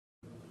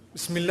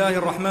بسم الله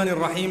الرحمن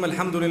الرحيم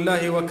الحمد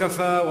لله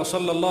وكفى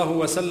وصلى الله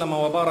وسلم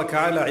وبارك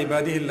على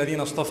عباده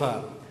الذين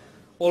اصطفى.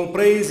 All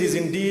praise is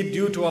indeed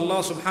due to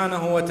Allah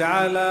subhanahu wa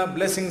ta'ala.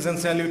 Blessings and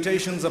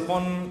salutations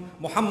upon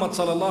Muhammad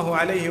sallallahu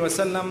alayhi wa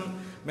sallam.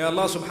 May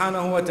Allah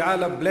subhanahu wa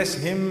ta'ala bless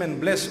him and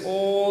bless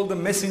all the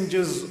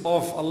messengers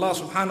of Allah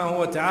subhanahu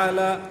wa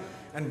ta'ala,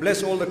 and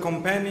bless all the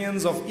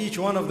companions of each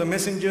one of the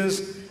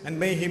messengers, and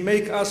may he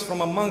make us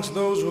from amongst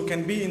those who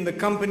can be in the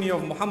company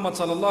of Muhammad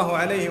sallallahu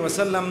alayhi wa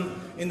sallam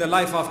in the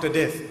life after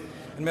death.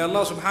 And may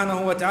Allah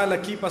subhanahu wa ta'ala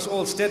keep us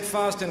all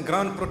steadfast and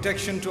grant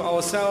protection to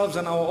ourselves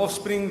and our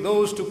offspring,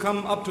 those to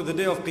come up to the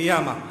day of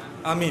Qiyamah.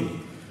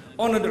 Ameen.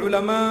 Honored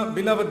ulama,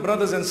 beloved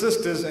brothers and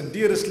sisters and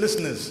dearest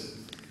listeners,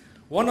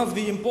 one of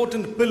the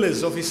important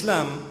pillars of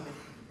Islam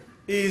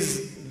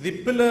is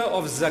the pillar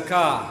of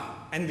zakah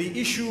and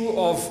the issue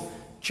of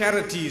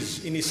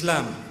charities in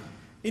Islam.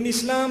 In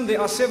Islam,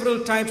 there are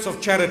several types of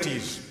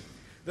charities.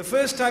 The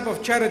first type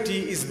of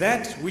charity is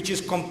that which is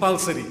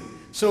compulsory.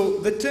 So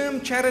the term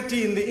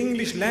charity in the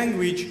English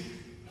language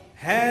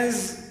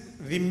has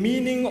the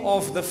meaning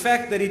of the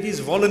fact that it is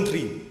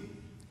voluntary.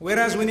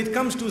 Whereas when it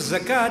comes to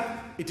zakat,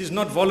 it is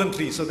not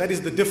voluntary. So that is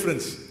the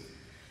difference.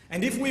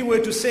 And if we were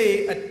to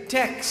say a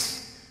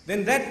tax,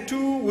 then that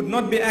too would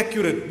not be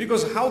accurate,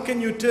 because how can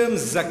you term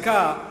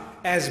zakah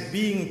as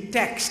being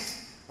taxed?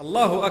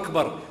 Allahu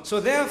Akbar. So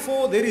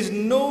therefore there is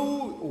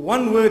no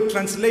one word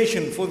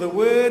translation for the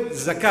word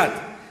zakat.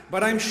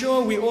 But I'm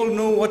sure we all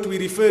know what we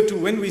refer to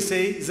when we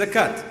say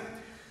zakat.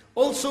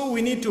 Also,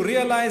 we need to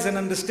realize and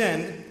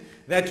understand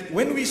that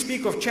when we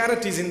speak of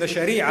charities in the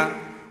Sharia,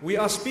 we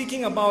are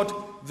speaking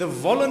about the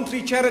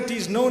voluntary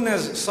charities known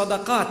as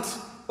sadaqat,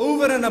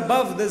 over and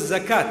above the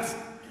zakat.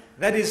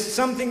 That is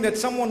something that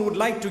someone would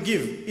like to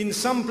give. In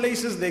some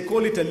places they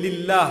call it a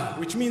lillah,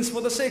 which means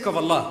for the sake of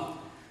Allah.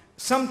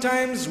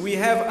 Sometimes we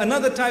have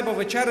another type of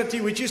a charity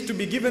which is to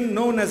be given,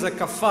 known as a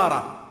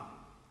kafara.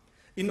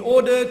 In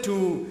order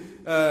to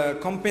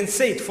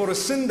compensate for a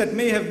sin that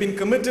may have been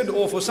committed,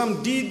 or for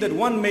some deed that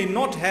one may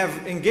not have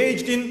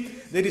engaged in,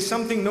 there is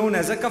something known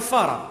as a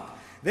kafara.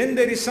 Then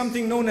there is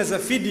something known as a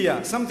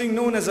fidya, something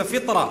known as a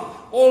fitra.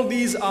 All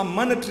these are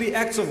monetary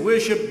acts of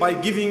worship by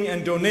giving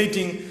and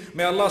donating.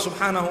 May Allah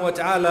subhanahu wa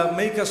ta'ala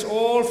make us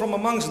all from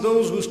amongst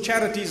those whose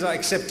charities are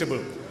acceptable.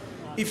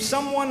 If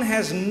someone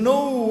has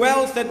no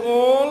wealth at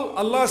all,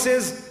 Allah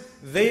says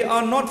they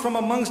are not from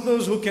amongst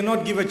those who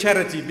cannot give a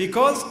charity,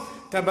 because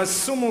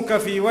تَبَسُّمُكَ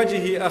فِي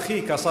وَجْهِ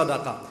أَخِيكَ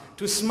صَدَقَةً.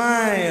 To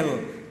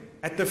smile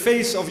at the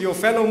face of your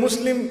fellow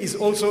Muslim is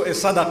also a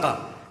sadaqah.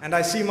 And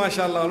I see,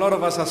 mashallah, a lot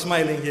of us are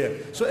smiling here.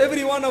 So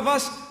every one of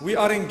us, we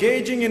are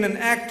engaging in an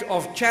act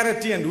of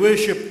charity and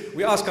worship.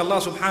 We ask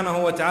Allah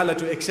subhanahu wa ta'ala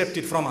to accept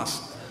it from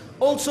us.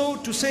 Also,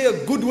 to say a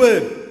good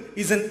word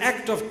is an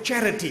act of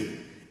charity.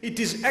 It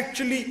is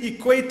actually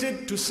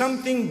equated to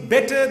something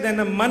better than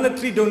a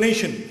monetary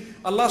donation.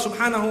 Allah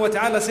subhanahu wa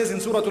ta'ala says in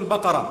Surah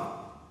Al-Baqarah,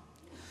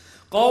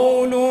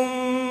 قَوْلٌ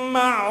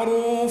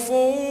مَعْرُوفٌ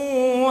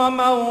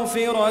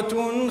وَمَغْفِرَةٌ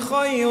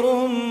خَيْرٌ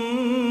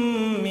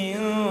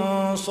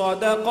مِّن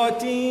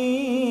صَدَقَةٍ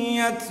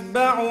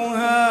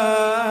يَتْبَعُهَا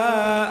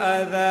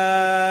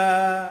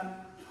أَذًى.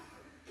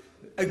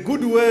 A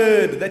good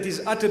word that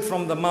is uttered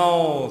from the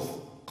mouth,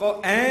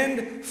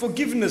 and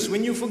forgiveness,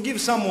 when you forgive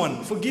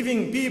someone,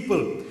 forgiving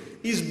people,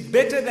 is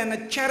better than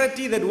a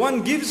charity that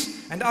one gives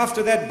and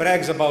after that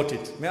brags about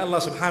it. May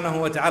Allah subhanahu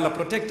wa ta'ala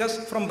protect us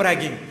from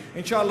bragging.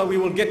 Inshallah, we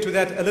will get to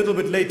that a little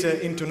bit later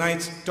in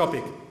tonight's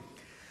topic.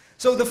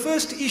 So the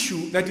first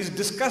issue that is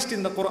discussed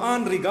in the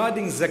Quran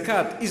regarding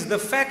zakat is the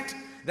fact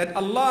that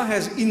Allah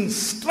has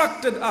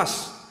instructed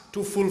us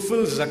to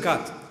fulfill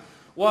zakat.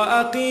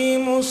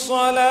 وَأَقِيمُوا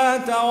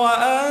الصَّلَاةَ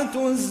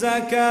وَآتُوا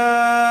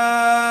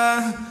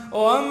الزَّكَاةَ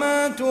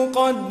وَمَا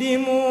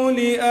تُقَدِّمُوا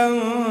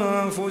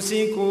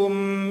لِأَنفُسِكُم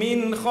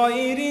مِّنْ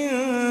خَيْرٍ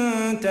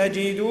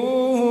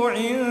تَجِدُوهُ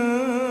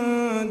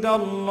عِندَ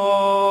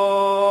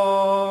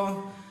اللَّهِ.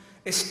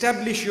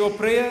 Establish your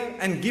prayer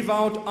and give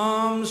out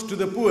alms to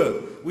the poor,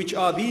 which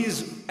are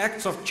these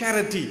acts of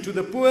charity to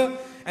the poor.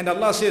 And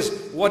Allah says,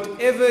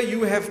 whatever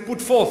you have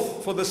put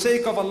forth for the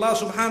sake of Allah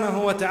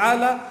subhanahu wa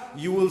ta'ala,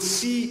 you will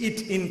see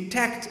it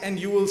intact and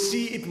you will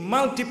see it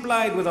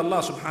multiplied with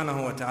Allah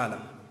subhanahu wa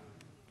ta'ala.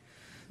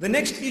 The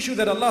next issue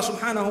that Allah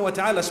subhanahu wa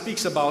ta'ala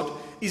speaks about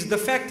is the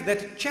fact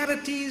that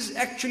charities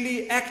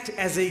actually act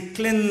as a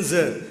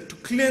cleanser, to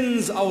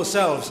cleanse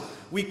ourselves.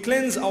 We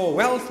cleanse our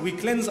wealth, we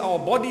cleanse our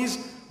bodies,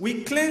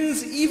 we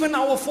cleanse even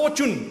our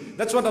fortune.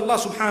 That's what Allah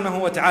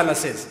subhanahu wa ta'ala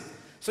says.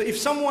 So if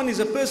someone is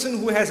a person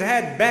who has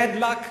had bad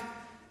luck,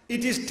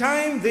 it is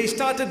time they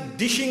started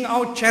dishing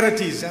out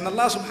charities, and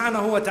Allah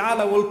subhanahu wa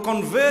ta'ala will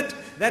convert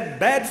that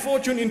bad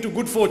fortune into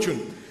good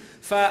fortune.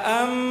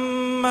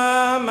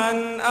 فَأَمَّا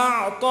مَنْ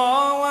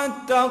أَعْطَى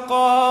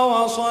وَاتَّقَى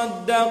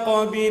وَصَدَّقَ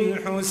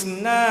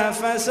بِالْحُسْنَى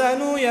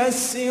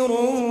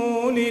فَسَنُيَسِّرُهُ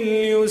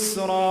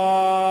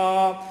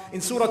لِلْيُسْرَى.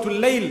 In Surah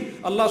Al-Layl,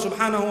 Allah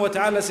subhanahu wa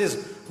ta'ala says,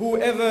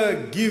 whoever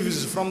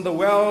gives from the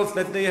wealth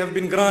that they have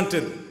been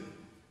granted,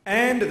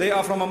 and they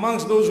are from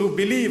amongst those who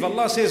believe,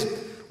 Allah says,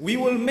 we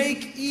will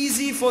make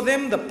easy for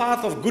them the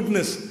path of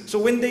goodness. So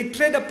when they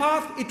tread a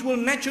path, it will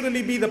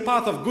naturally be the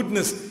path of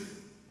goodness.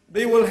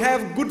 They will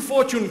have good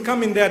fortune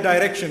come in their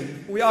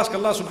direction. We ask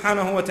Allah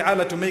subhanahu wa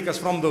ta'ala to make us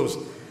from those.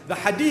 The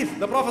hadith,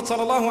 the Prophet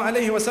sallallahu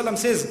alayhi wa sallam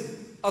says,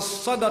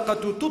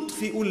 as-sadaqatu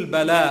tutfi'ul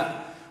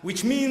bala,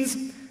 which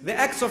means the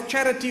acts of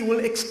charity will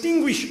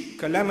extinguish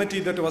calamity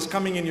that was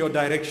coming in your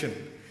direction.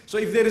 So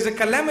if there is a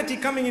calamity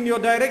coming in your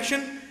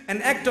direction, an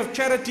act of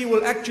charity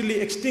will actually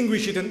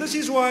extinguish it. And this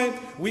is why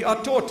we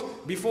are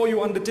taught, before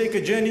you undertake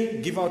a journey,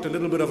 give out a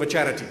little bit of a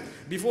charity.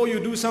 Before you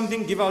do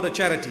something, give out a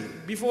charity.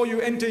 Before you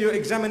enter your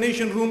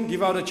examination room,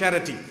 give out a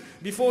charity.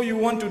 Before you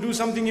want to do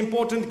something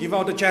important, give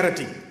out a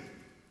charity.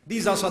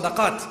 These are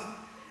sadaqat.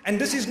 And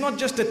this is not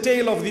just a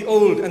tale of the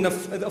old and a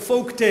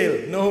folk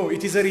tale. No,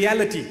 it is a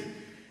reality.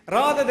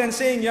 Rather than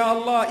saying, Ya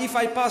Allah, if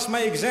I pass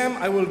my exam,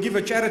 I will give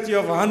a charity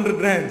of 100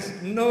 rands.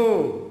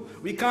 No.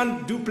 We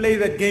can't play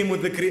that game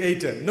with the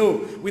Creator.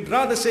 No, we'd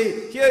rather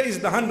say, here is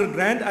the 100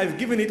 rand, I've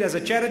given it as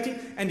a charity,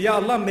 and Ya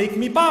Allah, make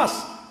me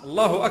pass.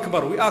 Allahu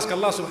Akbar. We ask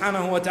Allah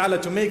subhanahu wa ta'ala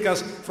to make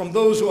us from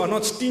those who are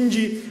not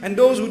stingy and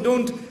those who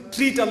don't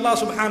treat Allah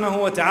subhanahu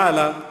wa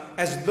ta'ala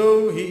as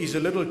though He is a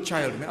little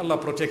child. May Allah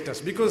protect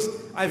us. Because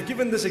I've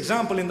given this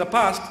example in the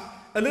past.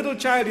 A little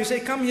child, you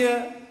say, come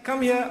here,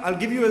 I'll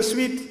give you a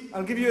sweet,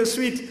 I'll give you a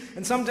sweet.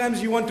 And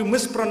sometimes you want to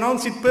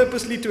mispronounce it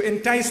purposely to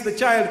entice the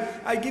child.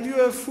 I give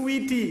you a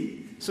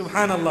sweetie.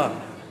 Subhanallah.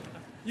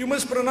 You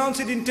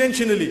mispronounce it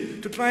intentionally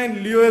to try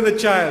and lure the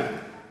child.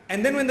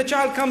 And then when the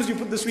child comes, you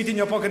put the sweet in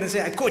your pocket and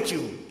say, I caught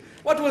you.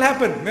 What will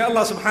happen? May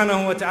Allah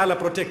subhanahu wa ta'ala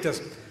protect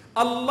us.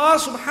 Allah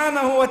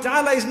subhanahu wa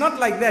ta'ala is not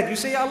like that. You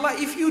say, Allah,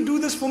 if you do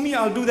this for me,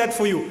 I'll do that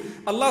for you.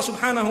 Allah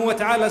subhanahu wa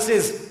ta'ala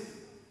says,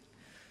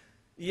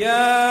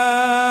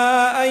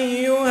 يا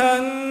أيها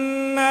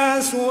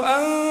الناس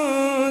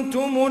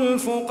أنتم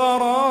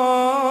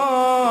الفقراء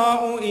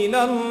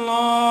إلى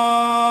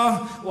الله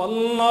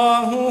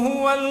والله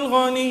هو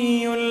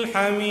الغني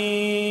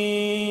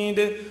الحميد.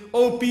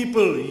 O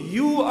people,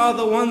 you are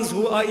the ones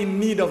who are in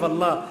need of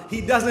Allah.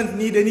 He doesn't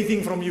need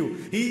anything from you.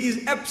 He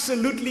is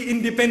absolutely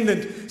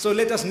independent. So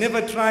let us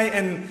never try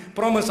and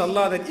promise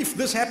Allah that if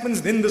this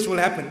happens, then this will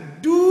happen.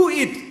 Do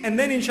it, and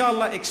then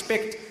inshallah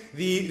expect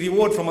the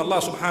reward from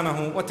Allah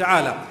subhanahu wa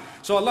ta'ala.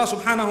 So Allah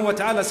subhanahu wa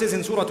ta'ala says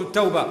in Surah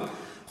At-Tawbah,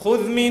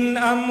 خُذْ مِنْ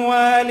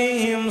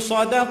أَمْوَالِهِمْ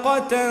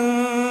صَدَقَةً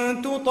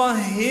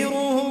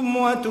تُطَهِّرُهُمْ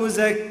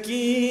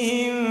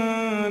وَتُزَكِّيهِمْ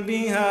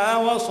بِهَا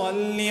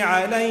وَصَلِّ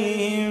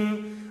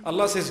عَلَيْهِمْ.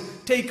 Allah says,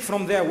 take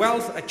from their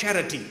wealth a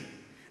charity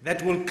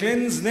that will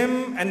cleanse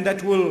them and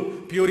that will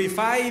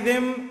purify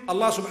them.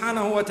 Allah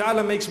subhanahu wa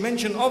ta'ala makes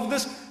mention of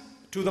this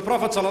to the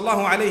Prophet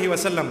sallallahu alayhi wa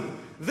sallam.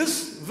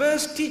 This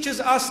verse teaches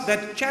us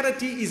that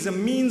charity is a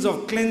means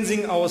of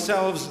cleansing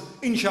ourselves,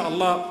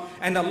 inshaAllah.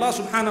 And Allah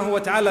subhanahu wa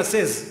ta'ala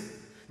says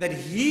that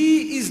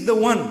He is the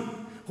one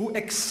who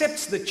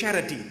accepts the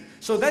charity.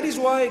 So that is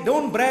why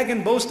don't brag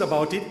and boast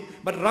about it,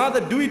 but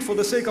rather do it for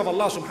the sake of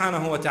Allah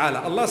subhanahu wa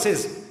ta'ala. Allah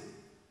says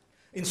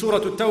in Surah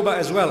At-Tawbah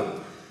as well,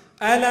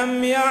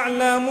 أَلَمْ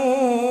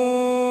يَعْلَمُوا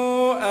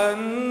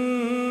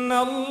أَنَّ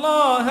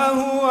اللَّهَ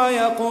هُوَ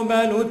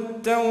يَقْبَلُ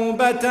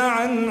التَّوْبَةَ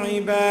عَنْ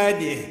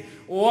عِبَادِهِ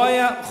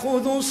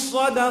وَيَأْخُذُ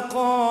الصَّدَقَاتِ.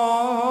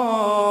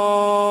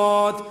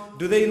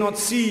 Do they not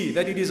see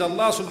that it is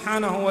Allah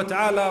subhanahu wa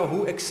ta'ala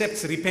who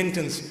accepts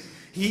repentance?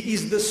 He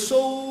is the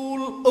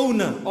sole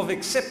owner of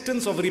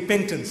acceptance of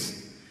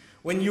repentance.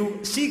 When you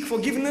seek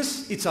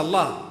forgiveness, it's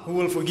Allah who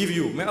will forgive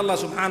you. May Allah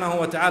subhanahu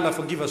wa ta'ala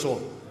forgive us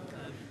all.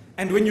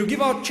 And when you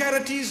give out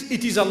charities,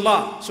 it is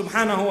Allah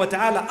subhanahu wa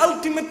ta'ala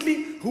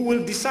ultimately who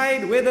will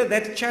decide whether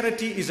that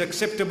charity is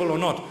acceptable or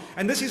not.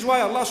 And this is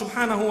why Allah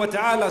subhanahu wa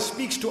ta'ala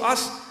speaks to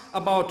us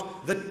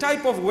about the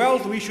type of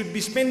wealth we should be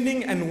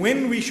spending and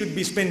when we should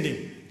be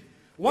spending.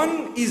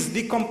 One is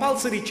the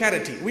compulsory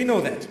charity. We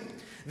know that.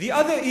 The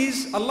other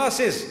is, Allah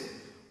says,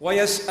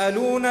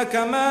 وَيَسْأَلُونَكَ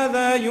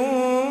مَاذَا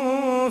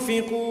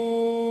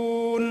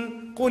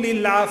يُنْفِقُونَ قُلِ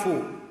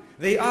الْعَفُوِ.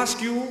 They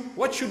ask you,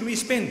 what should we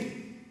spend?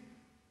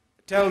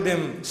 Tell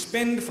them,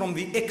 spend from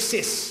the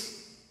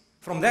excess,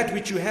 from that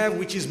which you have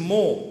which is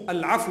more.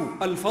 Al-afu,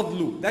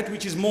 al-fadlu, that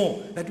which is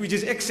more, that which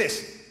is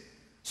excess.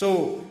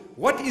 So,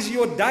 what is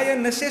your dire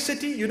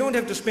necessity? You don't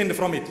have to spend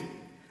from it.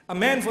 A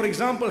man, for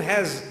example,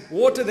 has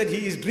water that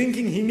he is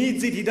drinking, he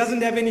needs it, he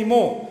doesn't have any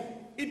more.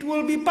 It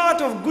will be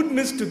part of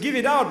goodness to give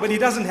it out, but he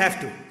doesn't have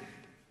to.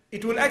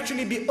 It will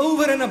actually be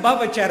over and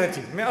above a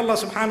charity. May Allah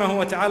subhanahu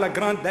wa ta'ala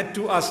grant that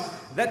to us.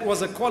 That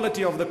was a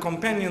quality of the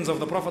companions of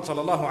the Prophet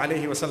sallallahu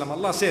alayhi wa sallam.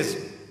 Allah says,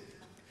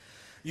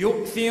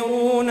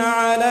 يُؤْثِرُونَ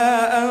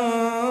عَلَىٰ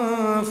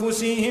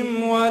أَنفُسِهِمْ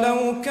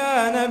وَلَوْ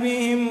كَانَ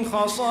بِهِمْ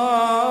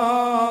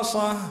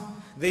خَصَاصَةٌ.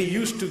 They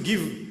used to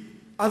give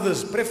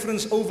others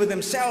preference over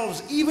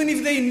themselves, even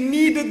if they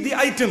needed the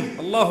item.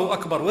 Allahu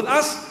Akbar. With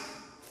us,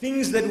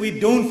 things that we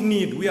don't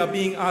need, we are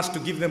being asked to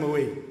give them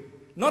away.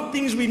 Not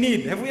things we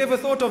need. Have we ever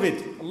thought of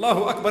it?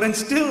 Allahu Akbar. And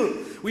still,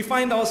 we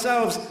find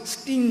ourselves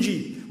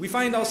stingy. We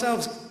find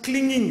ourselves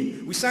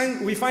clinging.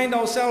 We find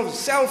ourselves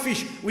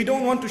selfish. We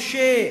don't want to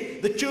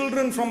share. The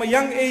children from a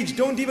young age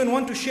don't even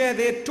want to share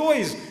their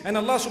toys. And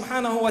Allah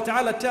subhanahu wa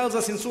ta'ala tells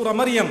us in Surah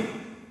Maryam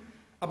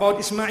about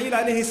Ismail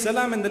alayhi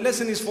salam, and the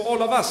lesson is for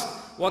all of us.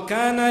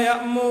 وَكَانَ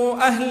يَأْمُرُ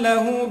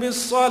أَهْلَهُ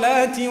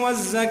بِالصَّلَاةِ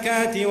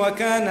وَالزَّكَاةِ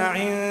وَكَانَ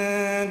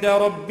عِنْدَ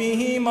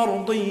رَبِّهِ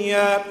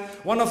مَرْضِيًّا.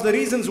 One of the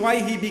reasons why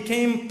he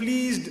became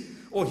pleased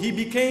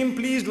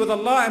with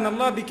Allah and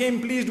Allah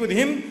became pleased with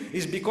him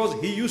is because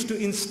he used to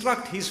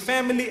instruct his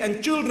family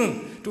and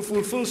children to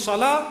fulfill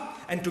salah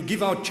and to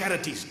give out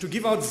charities, to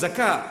give out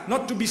zakah,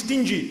 not to be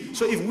stingy.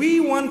 So if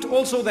we want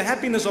also the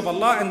happiness of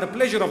Allah and the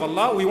pleasure of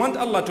Allah, we want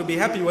Allah to be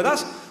happy with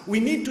us, we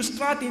need to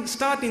start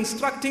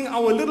instructing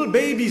our little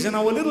babies and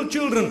our little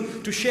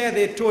children to share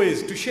their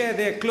toys, to share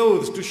their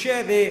clothes, to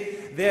share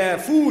their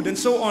food and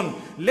so on.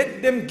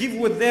 Let them give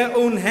with their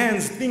own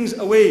hands things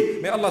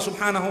away. May Allah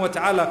subhanahu wa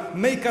ta'ala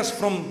make us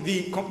from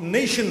the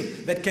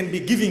nation that can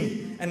be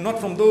giving and not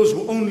from those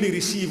who only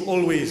receive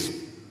always.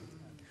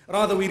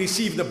 Rather, we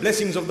receive the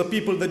blessings of the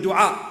people, the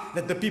dua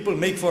that the people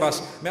make for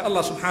us. May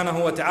Allah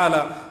subhanahu wa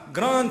ta'ala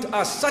grant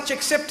us such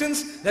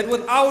acceptance that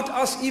without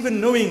us even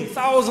knowing,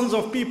 thousands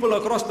of people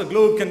across the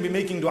globe can be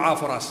making dua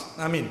for us.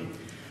 Ameen.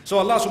 So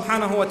Allah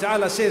subhanahu wa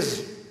ta'ala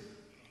says,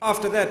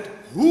 after that,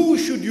 who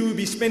should you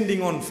be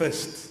spending on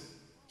first?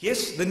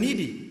 Yes, the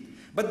needy.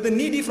 But the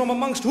needy from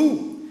amongst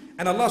who?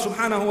 And Allah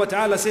subhanahu wa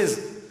ta'ala says,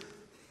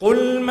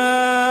 قُلْ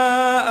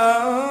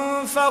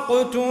مَا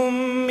أَنفَقْتُم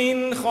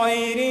مِّنْ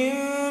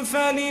خَيْرٍ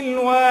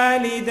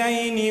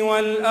فَلِلْوَالِدَيْنِ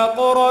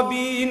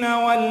وَالْأَقْرَبِينَ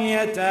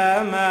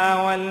وَالْيَتَامَى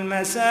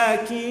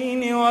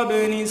وَالْمَسَاكِينِ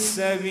وَابْنِ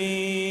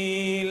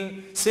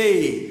السَّبِيلِ.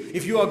 Say,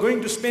 if you are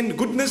going to spend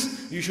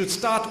goodness, you should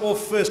start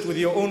off first with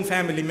your own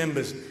family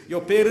members.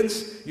 Your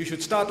parents, you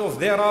should start off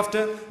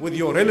thereafter with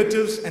your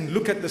relatives and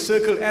look at the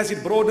circle as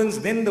it broadens,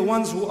 then the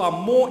ones who are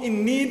more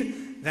in need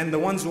than the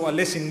ones who are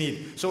less in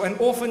need. So an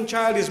orphan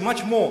child is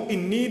much more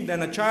in need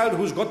than a child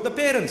who's got the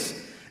parents.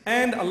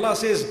 And Allah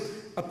says,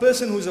 a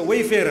person who's a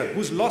wayfarer,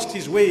 who's lost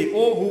his way,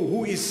 or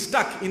who is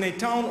stuck in a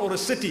town or a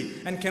city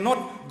and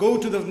cannot go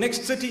to the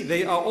next city,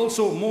 they are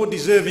also more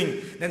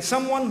deserving than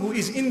someone who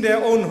is in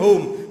their own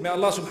home. May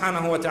Allah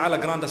subhanahu wa ta'ala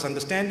grant us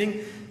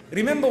understanding.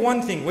 Remember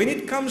one thing, when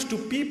it comes to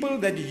people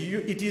that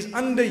it is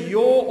under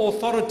your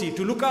authority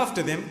to look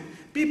after them,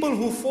 people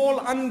who fall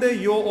under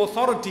your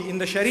authority in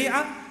the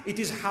Sharia, it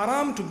is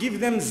haram to give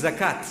them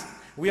zakat.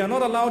 We are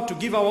not allowed to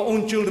give our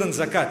own children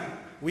zakat.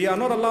 We are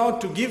not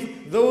allowed to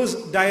give those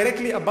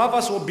directly above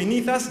us or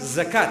beneath us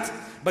zakat.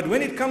 But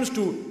when it comes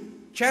to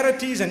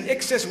charities and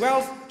excess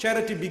wealth,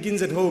 charity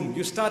begins at home.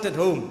 You start at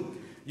home.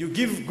 You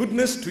give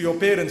goodness to your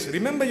parents.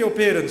 Remember your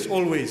parents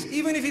always.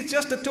 Even if it's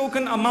just a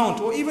token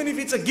amount or even if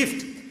it's a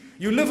gift.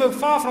 You live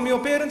far from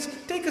your parents,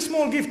 take a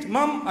small gift.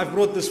 Mom, I've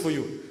brought this for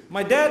you.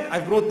 My dad,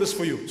 I've brought this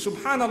for you.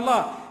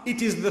 Subhanallah,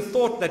 it is the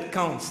thought that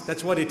counts.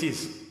 That's what it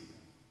is.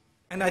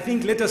 And I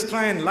think let us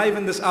try and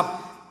liven this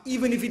up,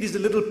 even if it is a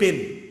little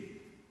pen.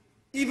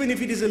 Even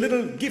if it is a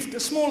little gift, a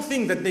small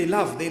thing that they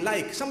love, they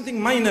like, something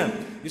minor.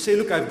 You say,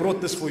 look, I've brought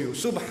this for you.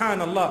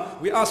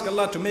 Subhanallah, we ask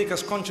Allah to make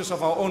us conscious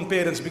of our own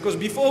parents, because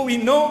before we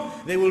know,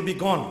 they will be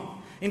gone.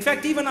 In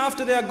fact, even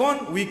after they are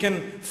gone, we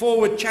can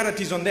forward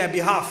charities on their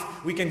behalf.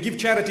 We can give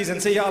charities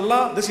and say, Ya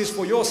Allah, this is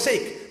for your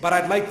sake, but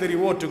I'd like the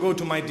reward to go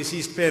to my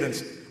deceased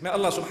parents. May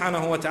Allah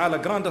subhanahu wa ta'ala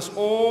grant us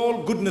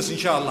all goodness,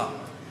 inshallah,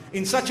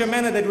 in such a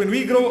manner that when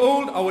we grow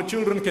old, our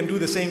children can do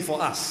the same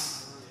for us.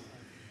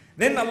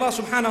 Then Allah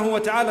subhanahu wa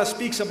ta'ala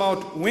speaks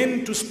about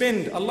when to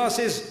spend. Allah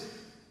says,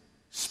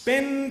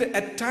 spend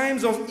at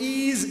times of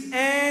ease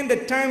and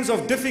at times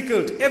of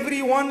difficult.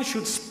 Everyone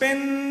should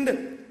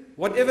spend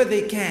whatever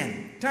they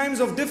can. Times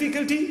of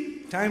difficulty,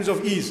 times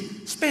of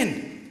ease.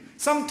 Spend.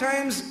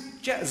 Sometimes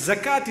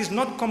zakat is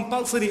not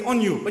compulsory on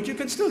you, but you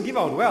can still give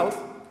out wealth.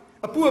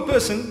 A poor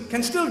person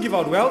can still give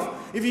out wealth.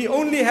 If he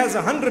only has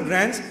 100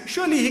 rands,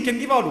 surely he can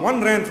give out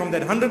 1 rand from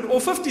that 100 or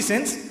 50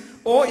 cents.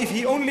 Or if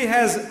he only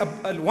has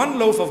one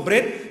loaf of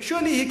bread,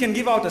 surely he can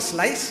give out a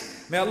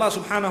slice. May Allah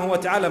subhanahu wa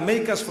ta'ala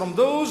make us from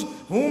those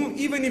whom,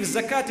 even if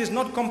zakat is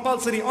not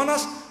compulsory on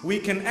us, we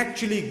can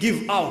actually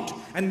give out.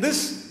 And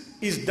this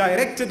is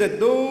directed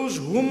at those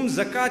whom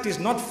zakat is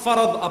not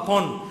farad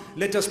upon.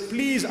 Let us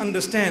please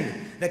understand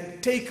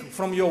that take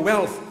from your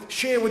wealth,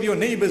 share with your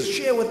neighbors,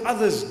 share with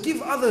others,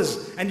 give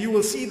others, and you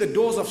will see the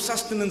doors of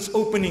sustenance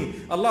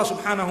opening. Allah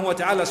subhanahu wa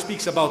ta'ala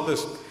speaks about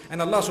this.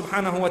 And Allah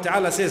subhanahu wa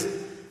ta'ala says,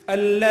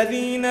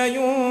 الذين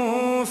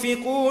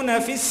ينفقون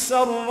في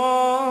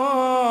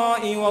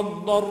السراء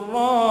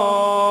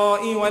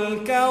والضراء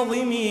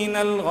والكاظمين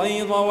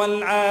الغيظ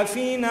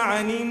والعافين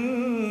عن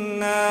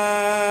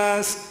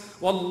الناس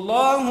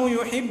والله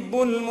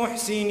يحب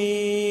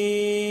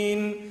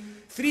المحسنين.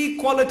 3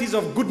 qualities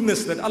of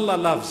goodness that Allah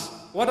loves.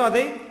 What are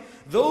they?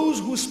 Those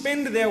who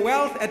spend their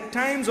wealth at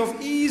times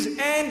of ease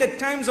and at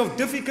times of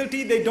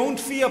difficulty. They don't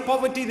fear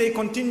poverty, they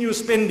continue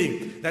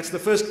spending. That's the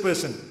first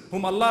person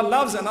whom Allah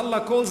loves, and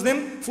Allah calls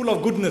them full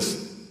of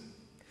goodness.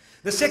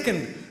 The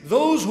second,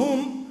 those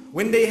whom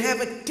when they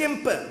have a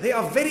temper, they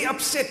are very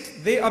upset,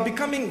 they are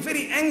becoming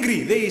very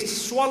angry, they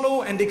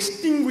swallow and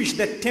extinguish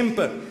that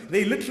temper.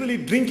 They literally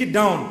drink it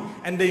down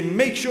and they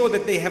make sure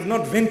that they have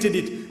not vented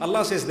it.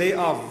 Allah says they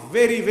are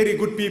very, very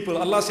good people.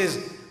 Allah says,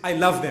 I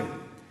love them.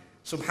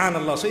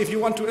 Subhanallah. So if you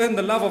want to earn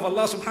the love of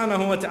Allah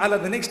subhanahu wa ta'ala,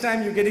 the next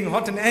time you're getting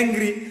hot and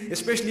angry,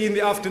 especially in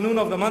the afternoon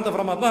of the month of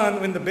Ramadan,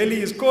 when the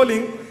belly is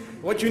calling,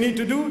 what you need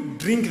to do,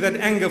 drink that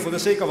anger for the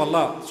sake of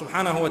Allah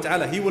subhanahu wa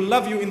ta'ala. He will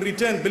love you in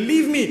return.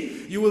 Believe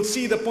me, you will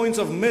see the points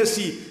of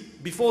mercy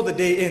before the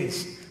day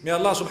ends. May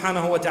Allah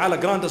subhanahu wa ta'ala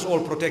grant us all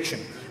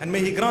protection. And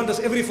may He grant us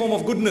every form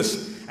of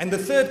goodness. And the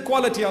third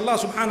quality, Allah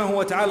subhanahu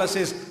wa ta'ala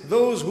says,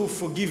 those who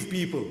forgive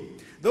people.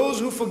 Those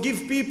who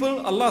forgive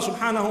people, Allah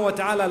subhanahu wa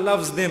ta'ala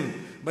loves them.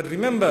 But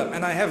remember,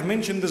 and I have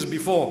mentioned this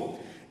before,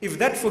 if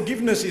that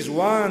forgiveness is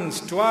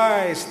once,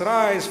 twice,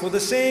 thrice, for the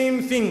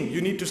same thing,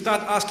 you need to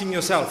start asking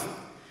yourself,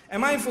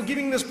 am I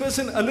forgiving this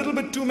person a little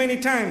bit too many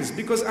times?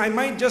 Because I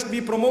might just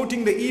be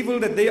promoting the evil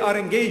that they are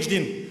engaged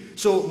in.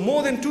 So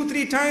more than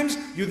 2-3 times,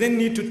 you then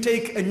need to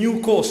take a new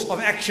course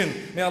of action.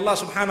 May Allah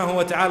subhanahu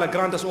wa ta'ala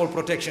grant us all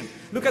protection.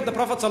 Look at the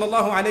Prophet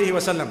sallallahu alayhi wa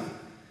sallam.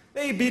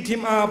 They beat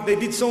him up, they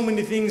did so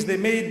many things, they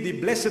made the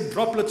blessed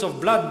droplets of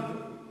blood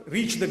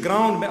reach the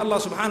ground. May Allah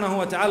subhanahu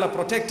wa ta'ala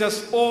protect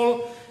us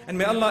all, and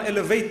may Allah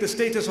elevate the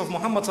status of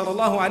Muhammad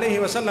sallallahu alayhi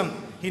wa sallam.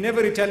 He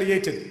never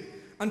retaliated.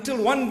 Until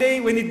one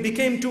day when it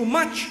became too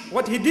much,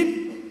 what he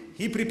did?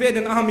 He prepared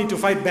an army to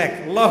fight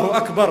back. Allahu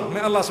Akbar. May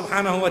Allah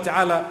subhanahu wa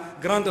ta'ala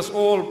grant us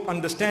all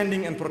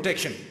understanding and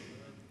protection.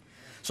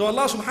 So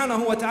Allah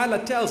subhanahu wa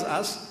ta'ala tells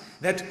us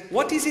that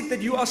what is it that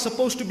you are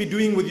supposed to be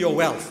doing with your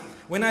wealth?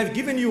 When I've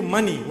given you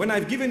money, when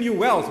I've given you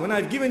wealth, when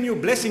I've given you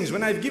blessings,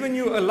 when I've given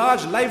you a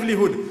large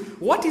livelihood,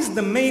 what is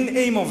the main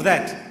aim of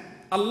that?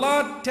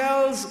 Allah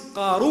tells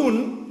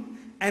Qarun,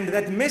 and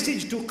that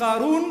message to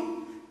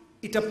Qarun,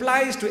 it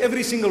applies to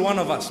every single one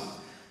of us.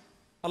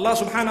 Allah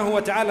subhanahu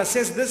wa ta'ala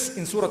says this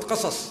in Surah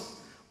Qasas.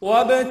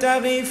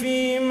 وَابْتَغِ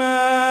فِي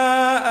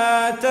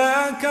مَا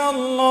آتَاكَ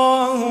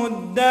اللَّهُ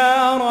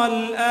الدَّارَ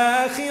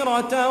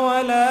الْآخِرَةَ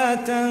وَلَا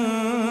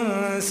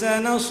تَنْسَ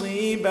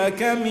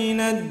نَصِيبَكَ مِنَ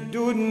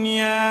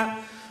الدُّنْيَا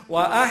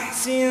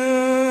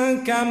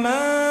وَأَحْسِنْ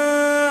كَمَا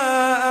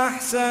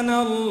أَحْسَنَ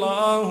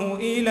اللَّهُ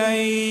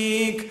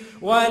إِلَيْكَ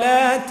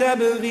وَلَا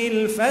تَبْغِ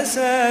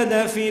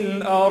الْفَسَادَ فِي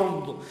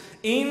الْأَرْضِ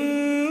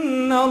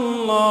إِنَّ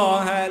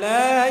اللَّهَ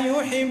لَا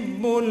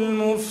يُحِبُّ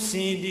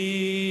الْمُفْسِدِينَ.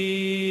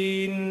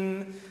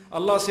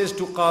 Allah says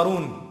to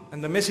Qarun,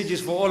 and the message is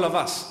for all of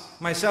us,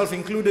 myself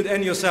included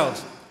and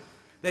yourselves,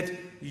 that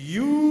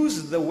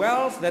use the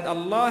wealth that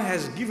Allah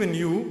has given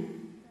you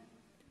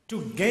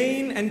to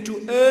gain and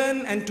to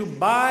earn and to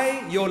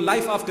buy your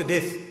life after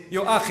death,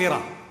 your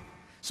akhirah.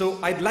 So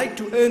I'd like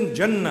to earn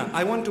Jannah.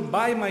 I want to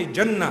buy my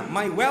Jannah.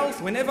 My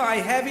wealth, whenever I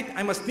have it,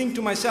 I must think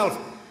to myself,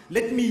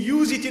 let me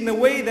use it in a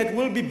way that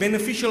will be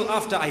beneficial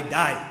after I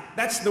die.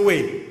 That's the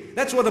way.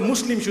 That's what a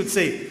Muslim should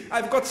say.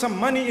 I've got some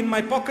money in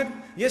my pocket.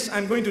 Yes,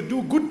 I'm going to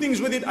do good things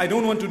with it. I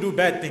don't want to do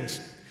bad things.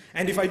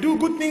 And if I do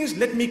good things,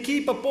 let me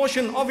keep a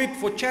portion of it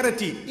for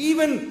charity.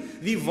 Even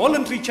the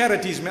voluntary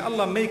charities, may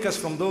Allah make us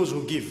from those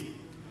who give.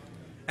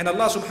 And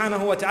Allah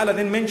subhanahu wa ta'ala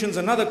then mentions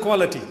another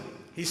quality.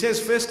 He says,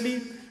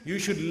 firstly, you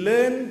should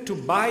learn to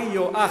buy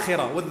your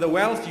akhirah with the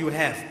wealth you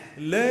have.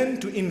 Learn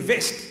to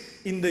invest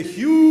in the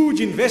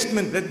huge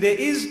investment that there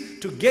is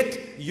to get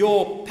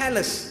your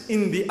palace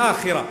in the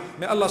akhirah.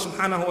 May Allah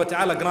subhanahu wa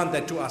ta'ala grant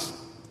that to us.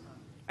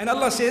 And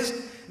Allah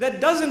says,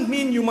 that doesn't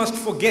mean you must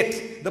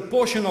forget the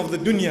portion of the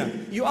dunya.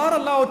 You are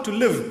allowed to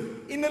live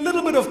in a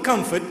little bit of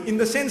comfort, in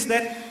the sense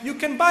that you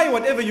can buy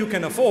whatever you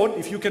can afford.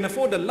 If you can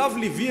afford a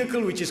lovely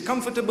vehicle which is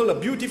comfortable, a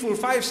beautiful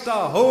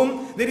 5-star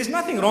home, there is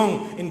nothing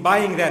wrong in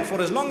buying that,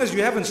 for as long as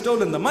you haven't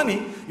stolen the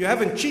money, you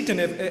haven't cheated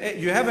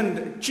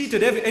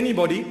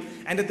anybody,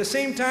 and at the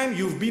same time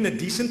you've been a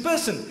decent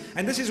person.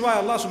 And this is why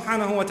Allah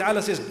subhanahu wa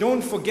ta'ala says,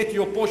 don't forget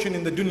your portion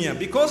in the dunya,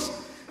 because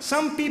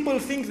some people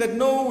think that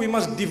no, we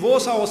must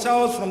divorce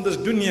ourselves from this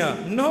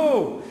dunya.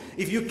 No,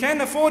 if you can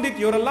afford it,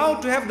 you're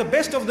allowed to have the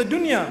best of the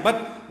dunya,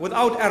 but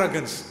without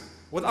arrogance,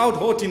 without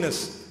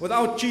haughtiness,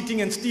 without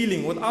cheating and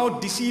stealing, without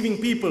deceiving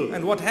people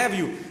and what have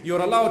you.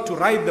 You're allowed to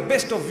ride the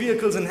best of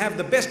vehicles and have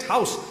the best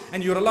house,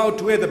 and you're allowed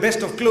to wear the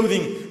best of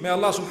clothing. May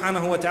Allah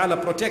subhanahu wa ta'ala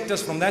protect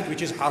us from that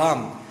which is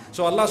haram.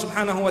 So Allah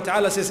subhanahu wa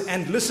ta'ala says,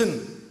 and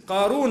listen,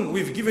 Qarun,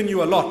 we've given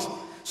you a lot.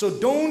 So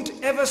don't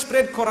ever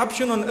spread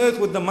corruption on earth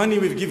with the money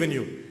we've given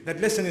you. That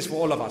lesson is for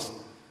all of us.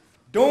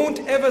 Don't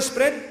ever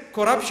spread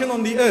corruption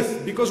on the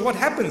earth, because what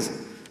happens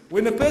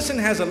when a person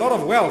has a lot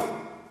of wealth,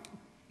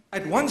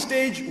 at one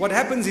stage what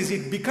happens is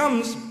it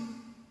becomes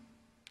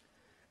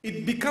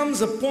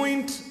a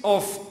point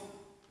of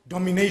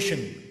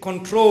domination,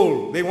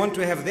 control. They want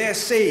to have their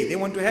say, they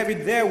want to have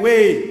it their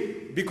way,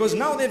 because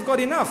now they've got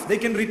enough. They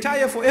can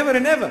retire forever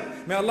and ever.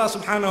 May Allah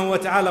subhanahu wa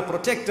ta'ala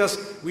protect us.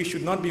 We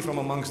should not be from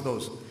amongst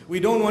those. We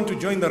don't want to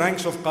join the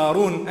ranks of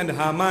Qarun and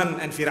Haman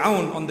and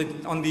Fir'aun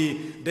on the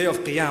day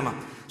of Qiyamah.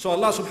 So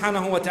Allah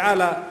subhanahu wa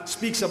ta'ala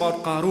speaks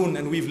about Qarun,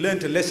 and we've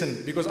learned a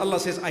lesson, because Allah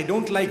says, I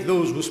don't like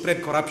those who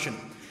spread corruption.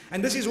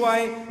 And this is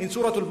why in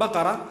Surah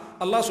Al-Baqarah,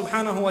 Allah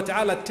subhanahu wa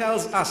ta'ala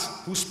tells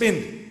us who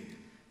spend.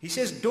 He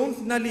says,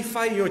 don't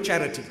nullify your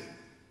charity.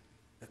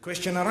 The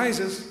question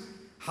arises,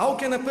 how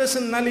can a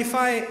person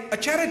nullify a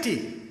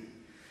charity?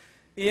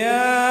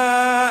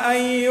 يا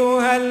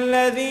أيها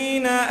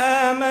الذين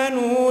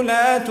آمنوا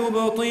لا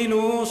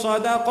تبطلوا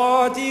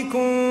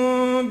صدقاتكم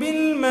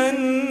بالمن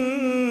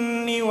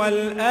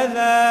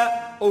والأذى.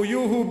 O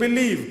you who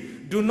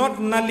believe, do not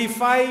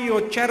nullify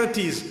your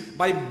charities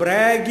by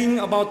bragging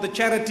about the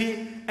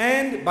charity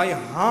and by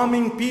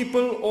harming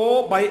people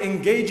or by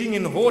engaging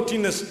in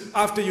haughtiness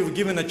after you've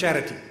given a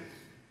charity.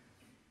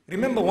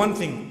 Remember one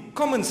thing,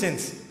 common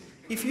sense.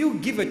 If you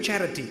give a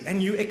charity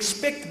and you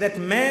expect that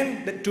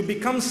man to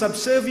become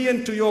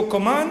subservient to your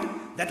command,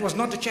 that was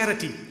not a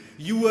charity.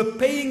 You were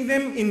paying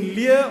them in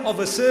lieu of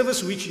a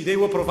service which they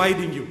were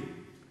providing you.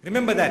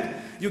 Remember that.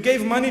 You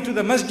gave money to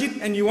the masjid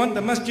and you want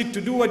the masjid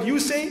to do what you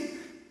say.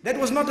 That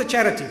was not a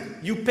charity.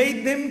 You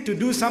paid them to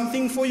do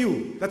something for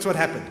you. That's what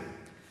happened.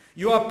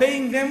 You are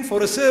paying them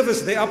for a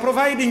service they are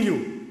providing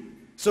you.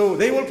 So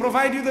they will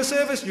provide you the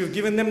service, you've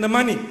given them the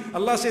money.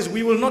 Allah says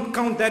we will not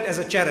count that as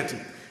a charity.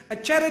 A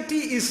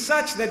charity is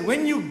such that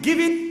when you give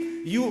it,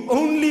 you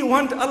only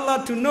want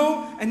Allah to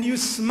know and you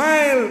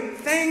smile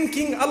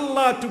thanking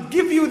Allah to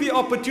give you the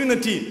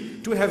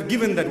opportunity to have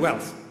given that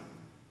wealth.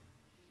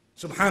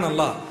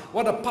 Subhanallah,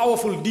 what a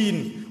powerful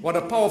deen, what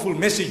a powerful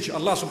message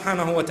Allah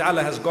subhanahu wa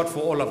ta'ala has got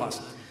for all of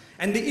us.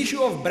 And the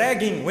issue of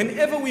bragging,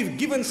 whenever we've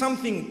given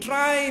something,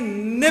 try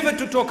never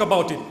to talk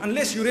about it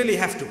unless you really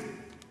have to.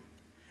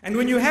 And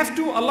when you have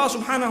to, Allah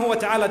subhanahu wa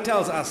ta'ala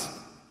tells us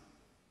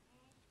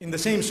in the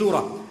same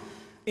surah,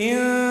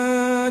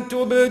 إن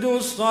تبدوا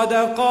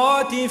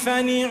الصدقات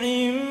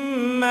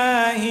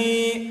فنعما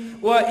هي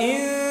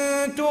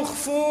وإن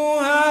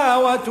تخفوها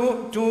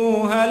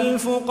وتؤتوها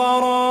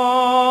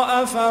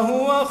الفقراء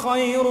فهو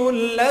خير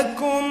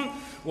لكم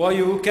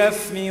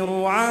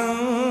ويكفر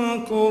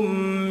عنكم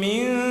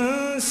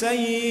من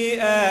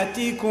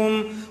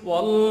سيئاتكم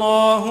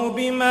والله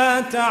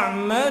بما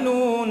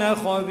تعملون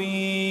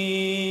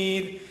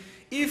خبير.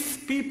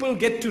 If people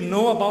get to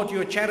know about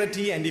your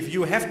charity and if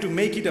you have to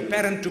make it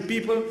apparent to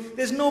people,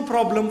 there's no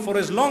problem for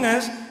as long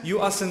as you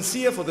are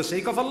sincere for the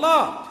sake of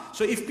Allah.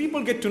 So if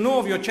people get to know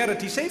of your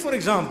charity, say for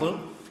example,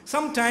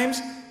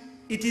 sometimes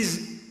it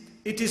is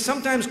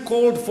sometimes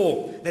called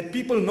for that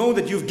people know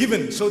that you've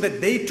given so that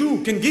they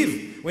too can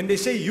give. When they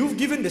say you've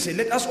given, they say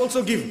let us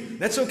also give.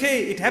 That's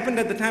okay. It happened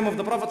at the time of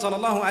the Prophet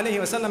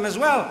ﷺ as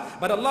well.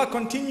 But Allah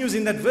continues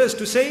in that verse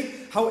to say,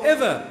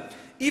 however,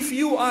 if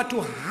you are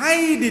to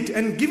hide it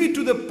and give it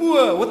to the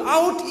poor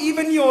without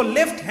even your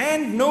left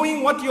hand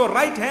knowing what your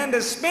right hand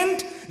has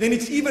spent, then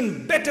it's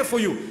even better for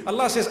you.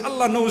 Allah says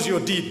Allah knows your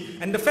deed.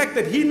 And the fact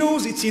that He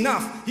knows, it's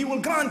enough. He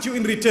will grant you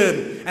in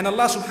return. And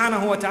Allah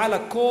subhanahu wa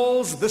ta'ala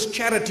calls this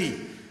charity,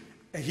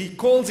 He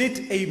calls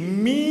it a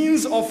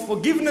means of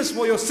forgiveness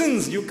for your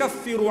sins.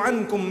 يُكَفِّرُ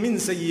عَنْكُم مِّن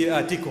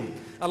سَيِّئَاتِكُمْ.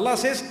 Allah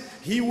says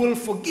He will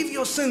forgive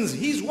your sins.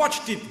 He's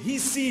watched it.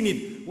 He's seen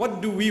it. What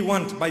do we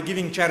want by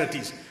giving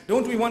charities?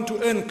 Don't we want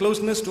to earn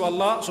closeness to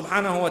Allah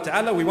subhanahu wa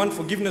ta'ala? We want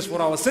forgiveness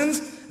for our sins.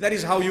 That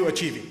is how you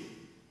achieve it.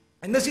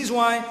 And this is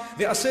why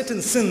there are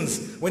certain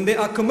sins. When they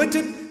are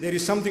committed, there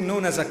is something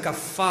known as a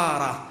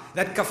kafara.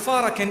 That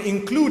kafara can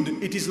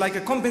include, it is like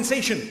a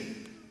compensation.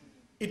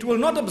 It will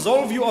not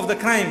absolve you of the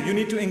crime. You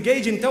need to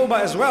engage in tawbah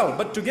as well.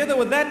 But together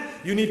with that,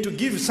 you need to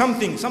give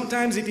something.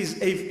 Sometimes it is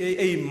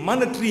a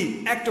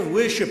monetary act of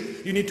worship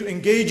you need to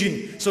engage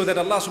in so that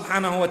Allah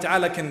subhanahu wa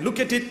ta'ala can look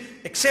at it,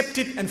 accept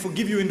it and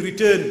forgive you in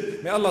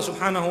return. May Allah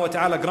subhanahu wa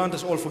ta'ala grant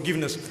us all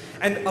forgiveness.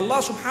 And Allah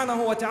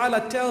subhanahu wa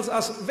ta'ala tells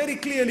us very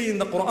clearly in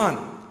the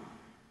Quran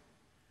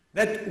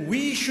that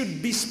we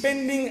should be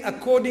spending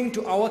according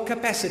to our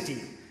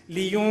capacity.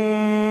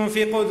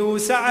 لِيُنْفِقُ ذُو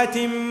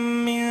سَعَةٍ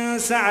مِّن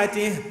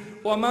سَعَتِهِ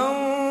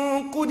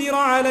وَمَنْ قُدِرَ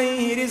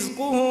عَلَيْهِ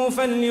رِزْقُهُ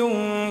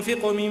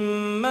فَلْيُنْفِقْ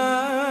مِمَّا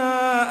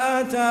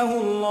آتَاهُ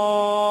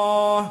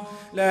اللَّهُ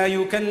لَا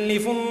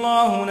يُكَلِّفُ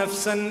اللَّهُ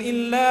نَفْسًا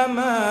إِلَّا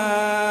مَا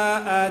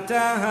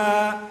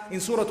آتَاهَا. In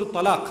Surah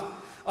Al-Talaq,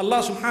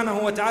 Allah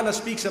subhanahu wa ta'ala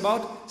speaks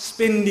about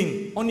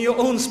spending on your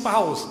own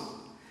spouse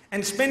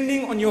and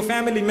spending on your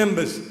family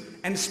members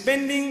and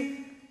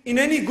spending in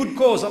any good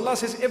cause. Allah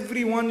says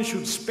everyone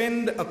should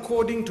spend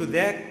according to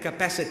their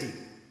capacity.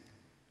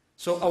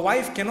 So a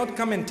wife cannot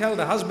come and tell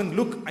the husband,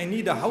 look, I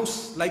need a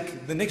house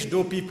like the next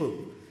door people.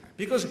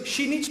 Because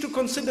she needs to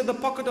consider the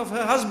pocket of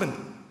her husband.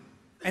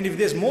 And if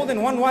there's more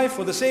than one wife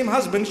for the same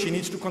husband, she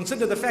needs to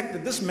consider the fact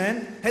that this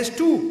man has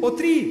 2 or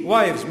 3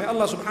 wives. May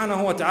Allah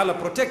subhanahu wa ta'ala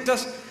protect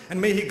us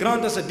and may He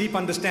grant us a deep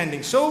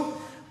understanding. So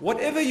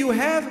whatever you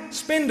have,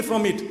 spend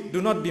from it.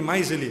 Do not be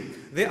miserly.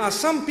 There are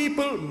some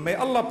people, may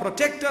Allah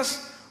protect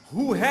us,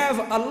 who have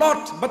a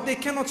lot but they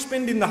cannot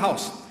spend in the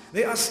house.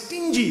 They are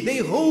stingy, they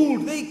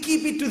hold, they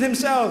keep it to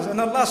themselves.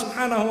 And Allah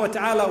subhanahu wa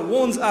ta'ala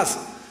warns us,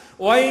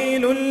 وَيْلٌ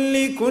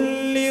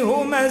لِكُلِّ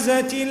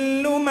هُمَزَةٍ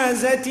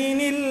لُمَزَةٍ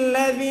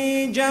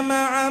الَّذِي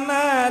جَمَعَ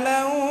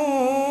مَالًا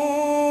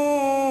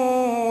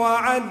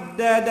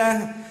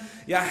وَعَدَّدَهُ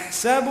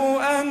يَحْسَبُ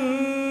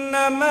أَنَّ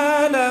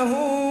ماله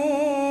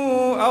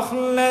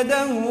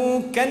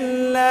أخلده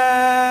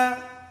كلا.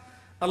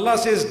 Allah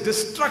says,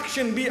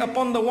 destruction be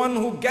upon the one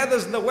who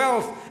gathers the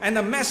wealth and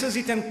amasses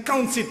it and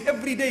counts it.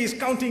 Every day he's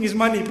counting his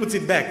money, puts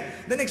it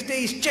back. The next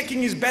day he's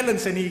checking his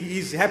balance and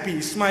he's happy,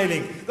 he's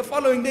smiling. The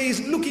following day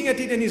he's looking at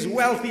it and he's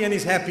wealthy and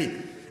he's happy.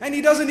 And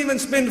he doesn't even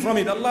spend from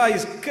it. Allah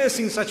is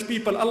cursing such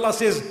people. Allah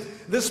says,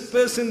 this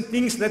person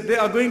thinks that they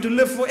are going to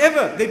live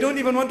forever. They don't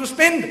even want to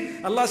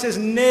spend. Allah says,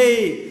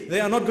 nay, they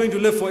are not going to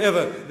live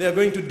forever. They are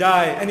going to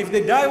die. And if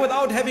they die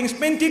without having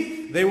spent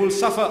it, they will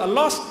suffer a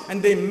loss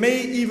and they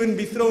may even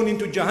be thrown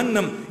into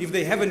Jahannam if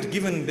they haven't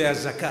given their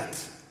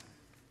zakat.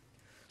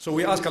 So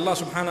we ask Allah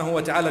subhanahu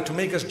wa ta'ala to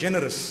make us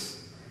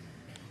generous.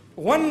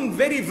 One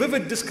very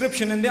vivid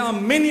description, and there are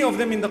many of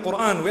them in the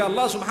Quran, where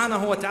Allah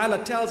subhanahu wa ta'ala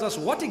tells us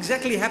what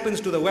exactly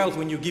happens to the wealth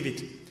when you give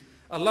it.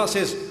 Allah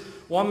says,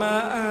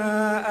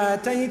 وَمَا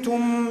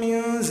آتَيْتُم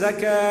مِّن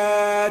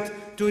زَكَاةٍ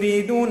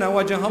تُرِيدُونَ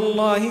وَجْهَ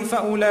اللَّهِ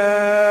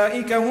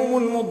فَأُولَٰئِكَ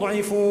هُمُ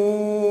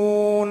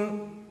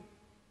الْمُضْعِفُونَ.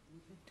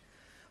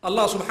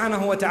 Allah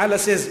subhanahu wa ta'ala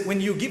says, when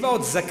you give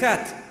out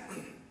zakat,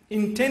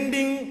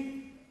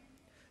 intending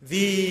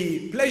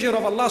the pleasure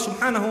of Allah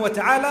subhanahu wa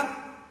ta'ala,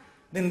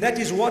 then that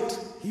is what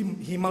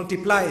He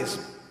multiplies.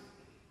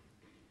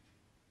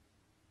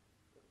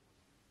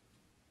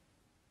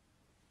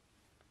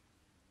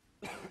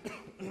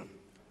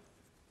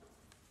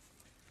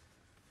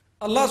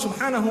 Allah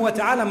subhanahu wa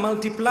ta'ala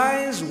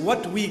multiplies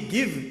what we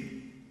give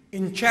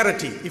in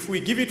charity, if we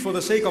give it for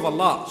the sake of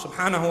Allah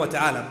subhanahu wa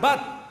ta'ala.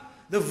 But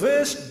the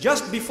verse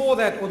just before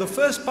that, or the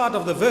first part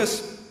of the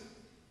verse,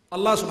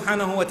 Allah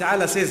subhanahu wa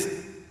ta'ala says,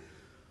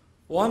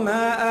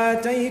 وَمَا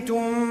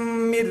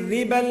آتَيْتُم مِّن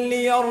رِّبًا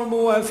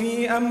لِيَرْبُوَ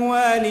فِي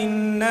أَمْوَالِ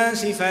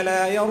النَّاسِ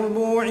فَلَا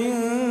يَرْبُو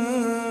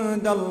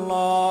عِندَ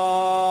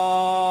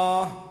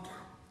اللَّهِ.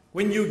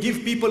 When you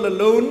give people a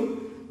loan,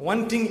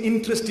 wanting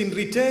interest in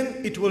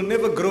return, it will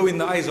never grow in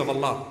the eyes of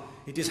Allah.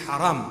 It is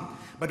haram.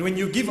 But when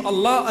you give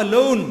Allah a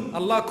loan,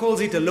 Allah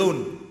calls it a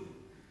loan.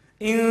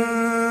 إِن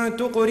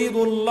تُقْرِضُوا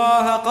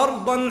اللَّهَ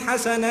قَرْضًا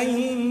حَسَنًا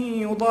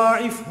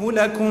يُضَاعِفْهُ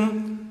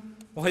لَكُمْ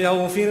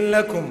وَيَغْفِرْ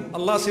لَكُمْ.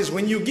 Allah says,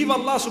 when you give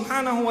Allah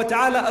subhanahu wa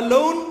ta'ala a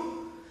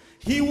loan,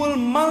 He will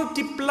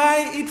multiply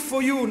it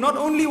for you, not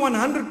only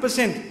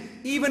 100%,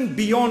 even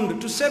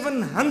beyond to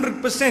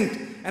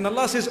 700%. And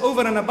Allah says,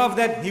 over and above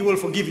that, He will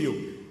forgive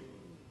you.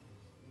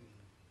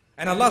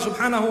 And Allah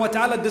subhanahu wa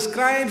ta'ala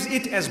describes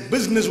it as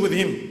business with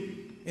Him.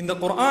 In the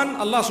Quran,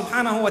 Allah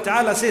subhanahu wa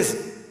ta'ala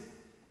says,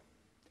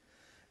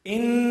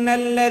 إن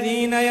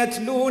الذين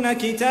يتلون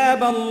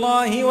كتاب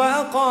الله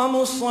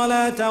وأقاموا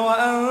الصلاة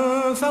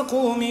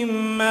وأنفقوا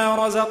مما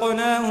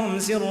رزقناهم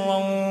سرا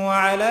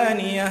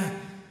وعلانية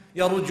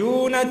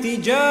يرجون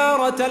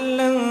تجارة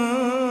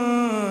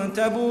لن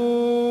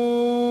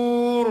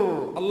تبور.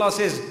 Allah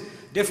says,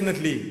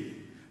 definitely,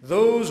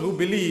 those who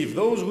believe,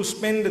 those who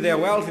spend their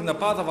wealth in the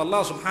path of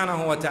Allah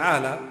subhanahu wa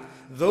ta'ala,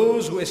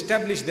 those who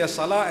establish their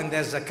salah and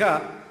their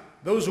zakah,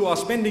 those who are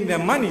spending their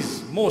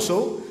monies more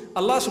so,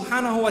 Allah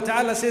subhanahu wa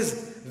ta'ala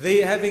says they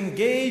have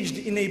engaged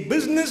in a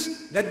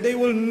business that they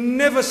will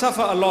never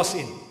suffer a loss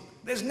in.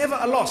 There's never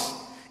a loss.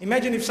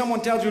 Imagine if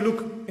someone tells you,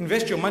 look,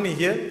 invest your money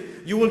here,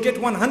 you will get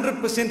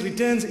 100%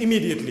 returns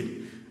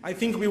immediately. I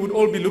think we would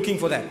all be looking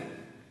for that.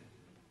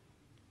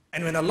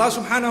 And when Allah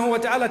subhanahu wa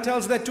ta'ala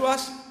tells that to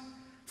us,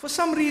 for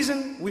some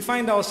reason we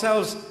find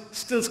ourselves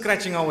still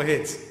scratching our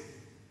heads.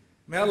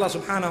 May Allah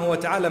subhanahu wa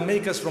ta'ala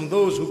make us from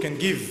those who can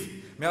give.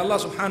 May Allah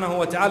subhanahu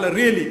wa ta'ala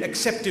really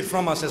accept it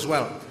from us as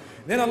well.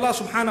 Then Allah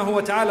subhanahu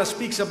wa ta'ala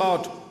speaks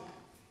about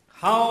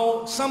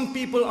how some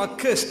people are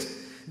cursed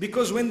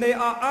because when they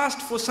are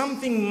asked for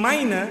something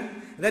minor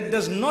that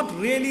does not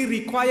really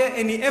require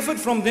any effort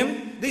from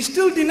them, they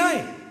still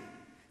deny.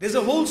 There's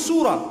a whole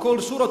surah called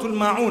Suratul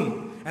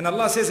Ma'un, and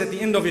Allah says at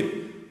the end of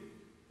it,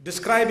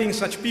 describing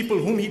such people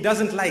whom He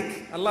doesn't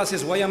like, Allah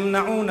says,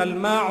 وَيَمْنَعُونَ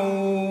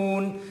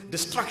الْمَاعُونَ.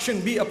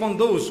 Destruction be upon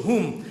those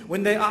whom,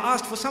 when they are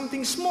asked for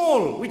something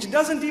small, which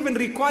doesn't even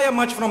require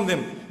much from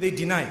them, they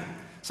deny.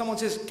 Someone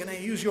says, can I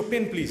use your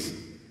pen please?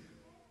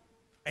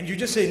 And you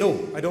just say, no,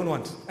 I don't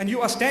want. And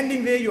you are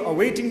standing there, you are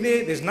waiting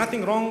there, there's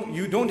nothing wrong,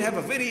 you don't have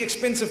a very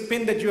expensive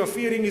pen that you are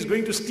fearing is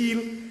going to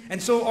steal,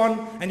 and so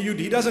on, and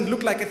he doesn't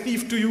look like a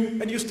thief to you,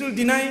 and you still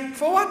deny.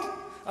 For what?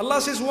 Allah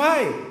says,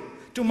 why?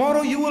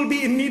 Tomorrow you will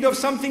be in need of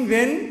something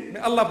then. May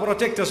Allah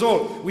protect us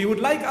all. We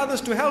would like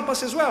others to help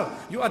us as well.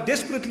 You are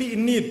desperately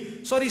in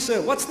need. Sorry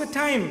sir, what's the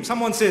time?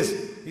 Someone says.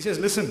 He says,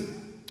 listen,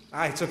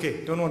 it's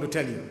okay, don't want to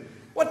tell you.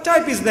 What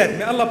type is that?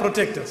 May Allah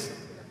protect us.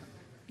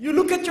 You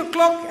look at your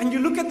clock and you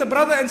look at the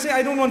brother and say,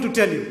 I don't want to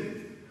tell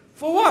you.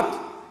 For what?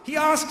 He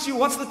asks you,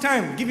 what's the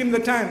time? Give him the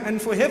time. And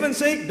for heaven's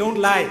sake, don't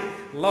lie.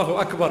 Allahu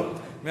Akbar.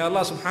 May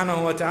Allah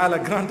subhanahu wa ta'ala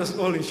grant us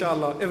all,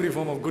 inshallah, every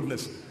form of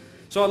goodness.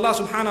 So Allah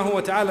subhanahu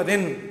wa ta'ala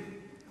then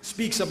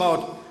speaks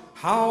about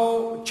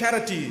how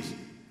charities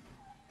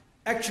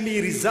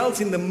actually results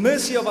in the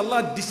mercy of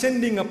Allah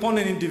descending upon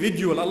an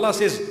individual. Allah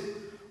says,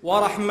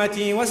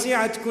 وَرَحْمَتِي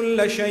وَسِعَتْ كُلَّ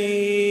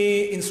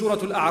شَيْءٍ. In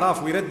Surah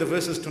Al-A'raf, we read the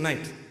verses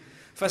tonight.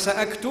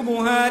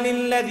 فسأكتبها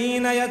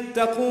للذين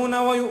يتقون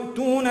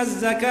ويؤتون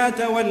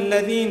الزكاة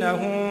والذين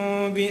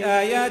هم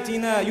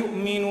بآياتنا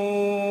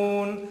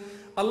يؤمنون.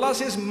 Allah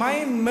says,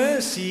 my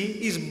mercy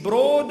is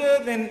broader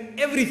than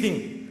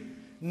everything.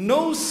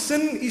 No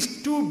sin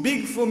is too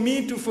big for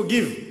me to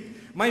forgive.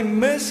 My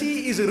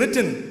mercy is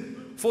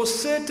written for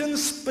certain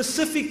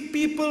specific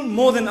people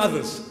more than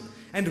others.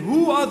 And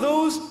who are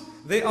those?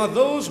 They are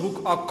those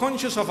who are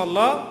conscious of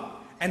Allah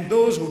and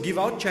those who give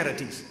out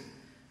charities.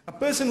 A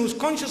person who's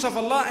conscious of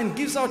Allah and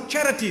gives out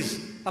charities,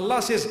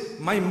 Allah says,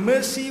 my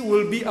mercy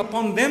will be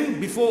upon them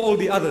before all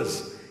the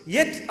others.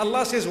 Yet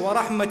Allah says,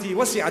 وَرَحْمَتِي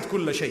وَسِعَتْ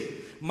كُلَّ شَيْءٍ.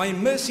 My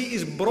mercy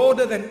is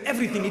broader than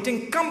everything. It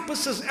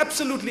encompasses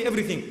absolutely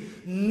everything.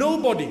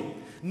 Nobody,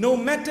 no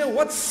matter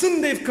what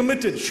sin they've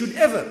committed, should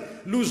ever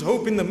lose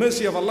hope in the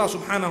mercy of Allah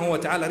subhanahu wa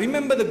ta'ala.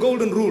 Remember the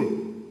golden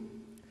rule.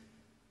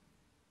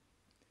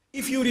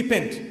 If you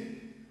repent,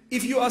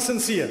 if you are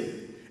sincere,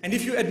 and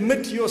if you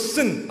admit your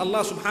sin,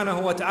 Allah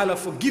subhanahu wa ta'ala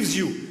forgives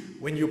you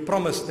when you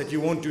promise that you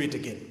won't do it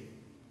again.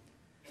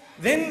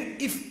 Then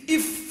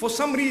if for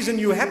some reason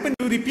you happen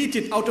to repeat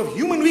it out of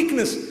human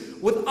weakness,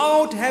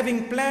 without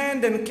having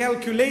planned and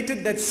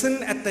calculated that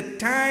sin at the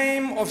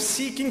time of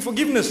seeking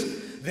forgiveness,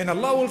 then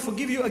Allah will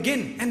forgive you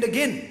again and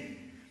again.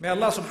 May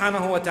Allah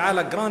subhanahu wa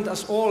ta'ala grant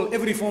us all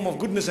every form of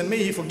goodness, and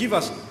may He forgive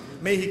us.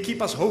 May He keep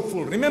us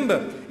hopeful.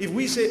 Remember, if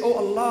we say, oh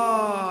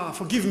Allah,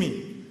 forgive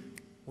me,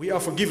 we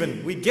are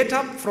forgiven. We get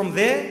up from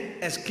there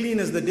as clean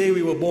as the day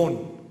we were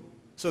born.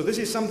 So this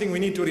is something we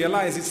need to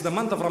realize. It's the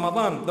month of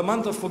Ramadan, the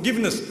month of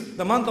forgiveness,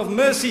 the month of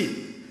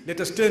mercy. Let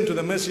us turn to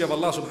the mercy of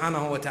Allah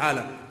subhanahu wa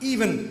ta'ala,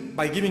 even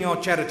by giving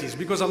out charities.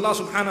 Because Allah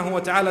subhanahu wa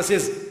ta'ala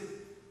says,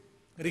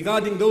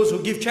 regarding those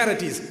who give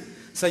charities,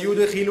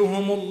 سَيُدْخِلُهُمُ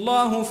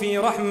اللَّهُ فِي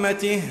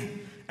رَحْمَتِهِ.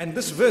 And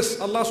this verse,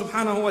 Allah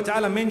subhanahu wa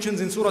ta'ala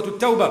mentions in Surah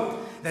At-Tawbah,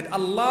 that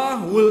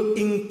Allah will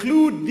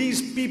include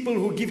these people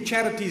who give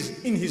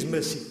charities in His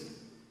mercy.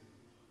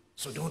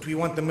 So don't we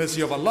want the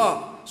mercy of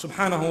Allah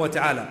subhanahu wa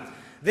ta'ala?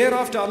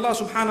 Thereafter Allah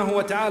subhanahu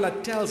wa ta'ala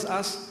tells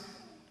us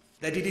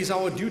that it is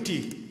our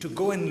duty to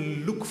go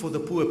and look for the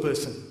poor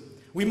person.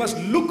 We must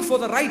look for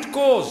the right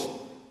cause.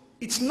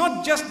 It's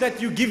not just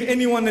that you give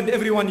anyone and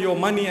everyone your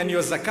money and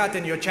your zakat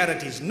and your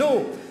charities.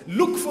 No,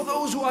 look for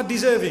those who are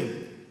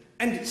deserving.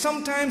 And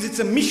sometimes it's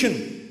a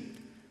mission.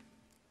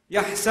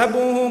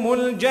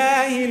 يَحْسَبُهُمُ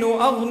الْجَاهِلُ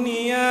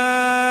أَغْنِيَاءَ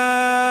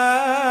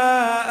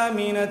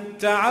مِنَ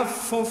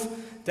التَّعَفُّفِ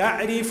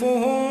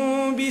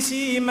تعرفهم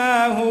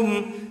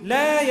بسيماهم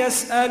لا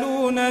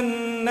يسألون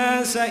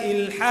الناس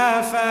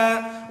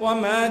إلحافا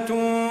وما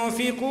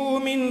تنفقوا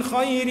من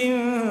خير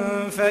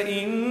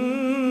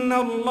فإن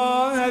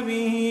الله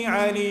به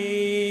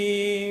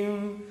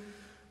عليم.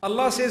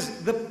 Allah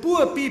says, the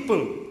poor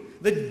people,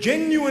 the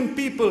genuine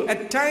people,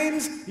 at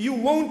times you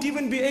won't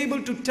even be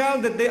able to tell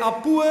that they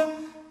are poor.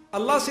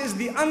 Allah says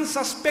the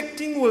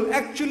unsuspecting will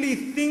actually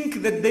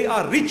think that they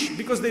are rich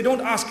because they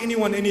don't ask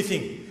anyone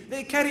anything.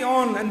 They carry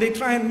on and they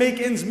try and make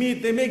ends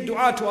meet. They make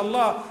dua to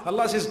Allah.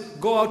 Allah says,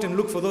 go out and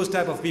look for those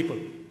type of people.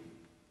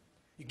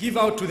 You give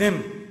out to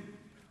them.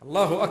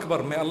 Allahu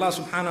Akbar. May Allah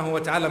subhanahu wa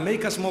ta'ala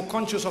make us more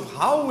conscious of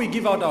how we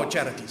give out our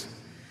charities.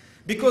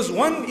 Because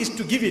one is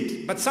to give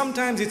it, but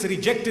sometimes it's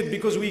rejected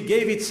because we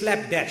gave it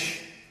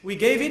slapdash. We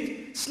gave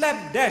it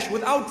slapdash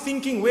without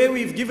thinking where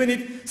we've given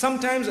it.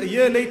 Sometimes a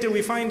year later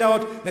we find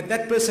out that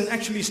that person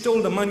actually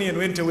stole the money and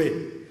went away.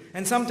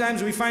 And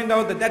sometimes we find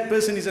out that that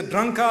person is a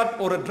drunkard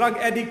or a drug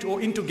addict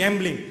or into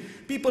gambling.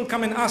 People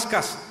come and ask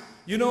us,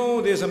 you know,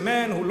 there's a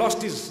man who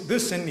lost his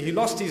this and he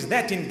lost his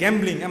that in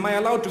gambling. Am I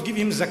allowed to give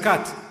him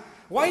zakat?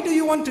 Why do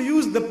you want to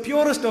use the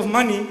purest of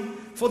money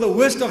for the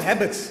worst of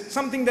habits?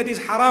 Something that is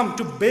haram,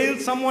 to bail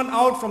someone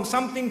out from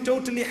something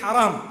totally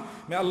haram.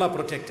 May Allah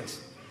protect us.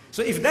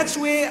 So if that's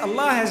where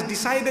Allah has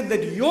decided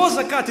that your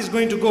zakat is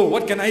going to go,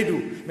 what can I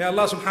do? May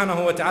Allah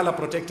subhanahu wa ta'ala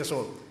protect us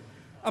all.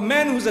 A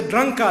man who's a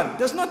drunkard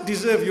does not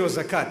deserve your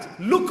zakat.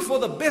 Look for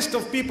the best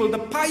of people, the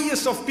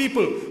pious of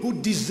people who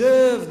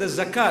deserve the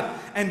zakat.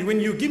 And when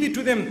you give it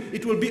to them,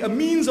 it will be a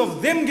means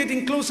of them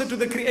getting closer to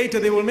the Creator.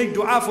 They will make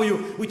dua for you,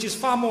 which is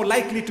far more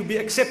likely to be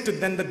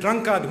accepted than the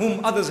drunkard whom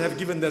others have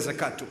given their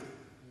zakat to.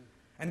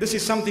 And this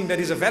is something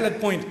that is a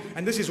valid point,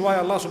 and this is why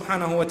Allah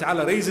subhanahu wa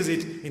ta'ala raises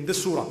it in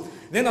this surah.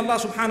 Then Allah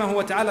subhanahu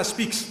wa ta'ala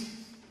speaks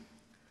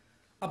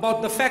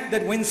about the fact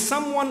that when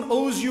someone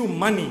owes you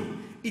money,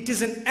 it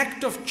is an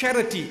act of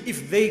charity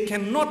if they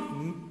cannot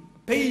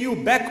pay you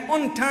back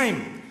on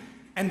time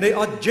and they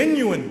are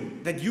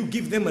genuine, that you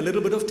give them a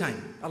little bit of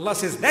time. Allah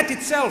says that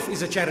itself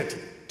is a charity,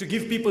 to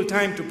give people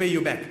time to pay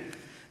you back.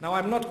 Now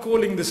I'm not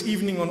calling this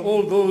evening on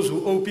all those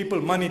who owe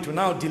people money to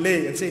now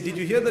delay and say, did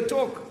you hear the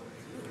talk?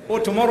 Or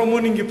tomorrow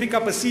morning you pick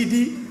up a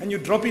CD and you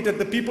drop it at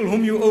the people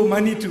whom you owe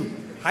money to.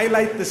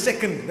 Highlight the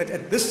second, that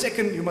at this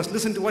second you must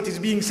listen to what is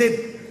being said.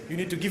 You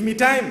need to give me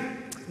time.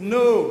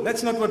 No,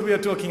 that's not what we are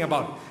talking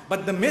about.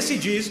 But the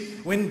message is,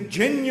 when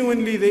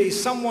genuinely there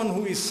is someone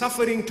who is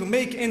suffering to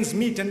make ends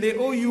meet and they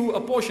owe you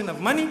a portion of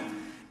money,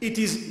 it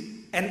is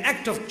an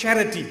act of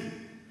charity.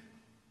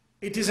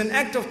 It is an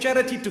act of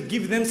charity to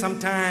give them some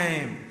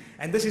time.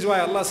 And this is why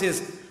Allah says,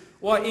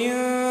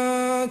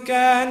 وَإِن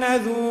كَانَ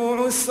ذُو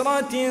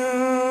عُسْرَةٍ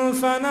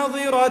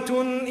فَنَظِرَةٌ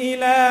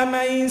إِلَى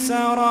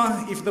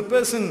مَيْسَرَةٍ. if the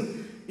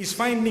person is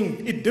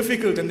finding it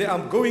difficult and they are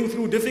going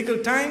through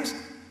difficult times,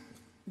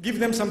 give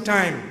them some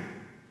time.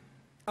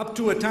 Up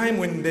to a time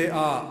when they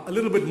are a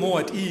little bit more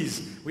at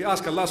ease. We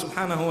ask Allah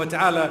subhanahu wa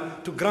ta'ala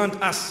to grant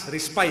us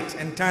respite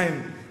and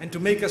time and to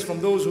make us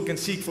from those who can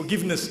seek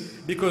forgiveness,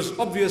 because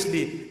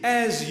obviously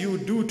as you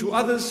do to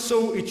others,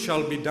 so it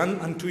shall be done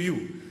unto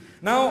you.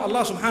 Now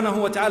Allah subhanahu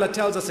wa ta'ala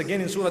tells us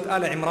again in Surah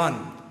Al Imran,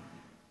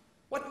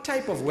 what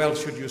type of wealth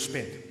should you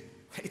spend?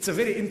 It's a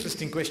very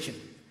interesting question.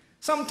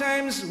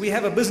 Sometimes we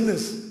have a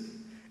business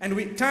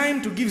and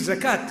time to give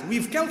zakat.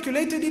 We've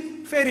calculated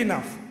it, fair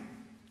enough.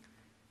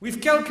 We've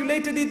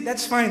calculated it,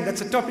 that's fine, that's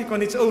a topic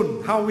on its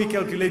own, how we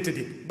calculated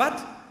it. But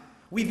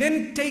we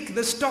then take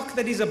the stock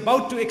that is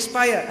about to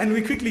expire and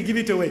we quickly give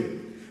it away.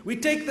 We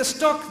take the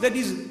stock that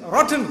is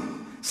rotten,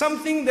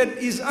 something that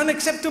is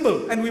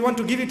unacceptable, and we want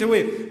to give it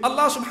away.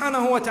 Allah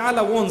subhanahu wa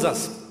ta'ala warns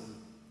us.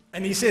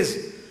 And He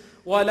says,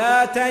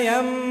 وَلَا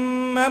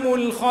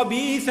تَيَمَّمُوا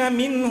الْخَبِيثَ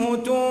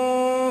مِنْهُ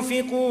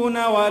تُنْفِقُونَ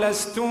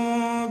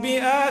وَلَسْتُمْ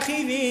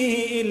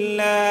بِآخِذِيهِ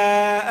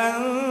إِلَّا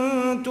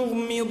أَن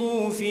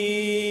تُغْمِضُوا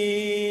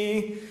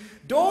فِيهِ.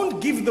 Don't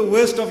give the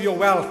worst of your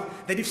wealth,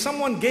 that if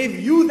someone gave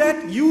you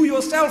that, you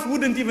yourself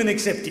wouldn't even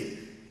accept it.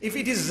 If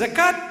it is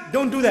zakat,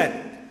 don't do that.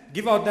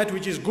 Give out that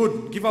which is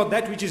good, give out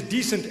that which is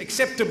decent,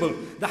 acceptable.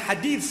 The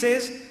hadith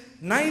says,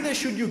 neither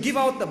should you give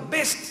out the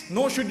best,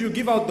 nor should you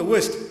give out the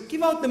worst.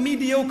 Give out the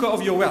mediocre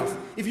of your wealth.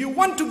 If you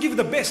want to give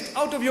the best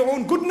out of your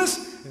own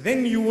goodness,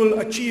 then you will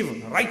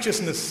achieve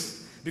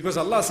righteousness. Because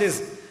Allah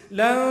says,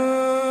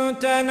 لَن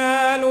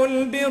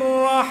تَنَالُوا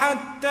الْبِرَّ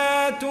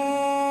حَتَّى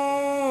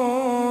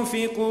تُنْفِقُوا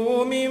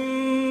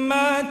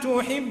مِمَّا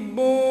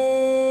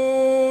تُحِبُّونَ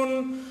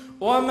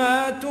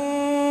وَمَا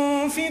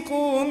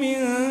تُنْفِقُوا مِنْ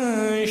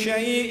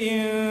شَيْءٍ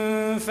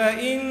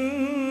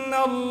فَإِنَّ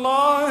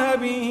اللَّهَ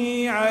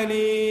بِهِ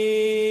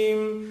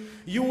عَلِيمٌ.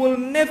 You will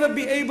never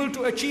be able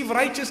to achieve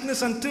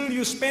righteousness until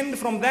you spend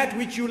from that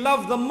which you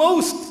love the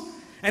most.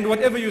 And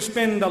whatever you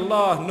spend,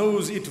 Allah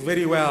knows it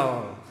very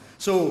well.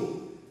 So,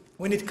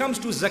 when it comes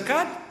to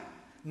zakat,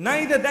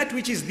 neither that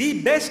which is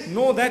the best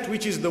nor that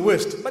which is the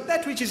worst, but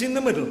that which is in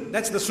the middle.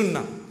 That's the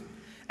sunnah.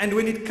 And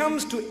when it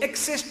comes to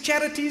excess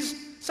charities,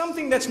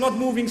 something that's not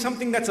moving,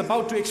 something that's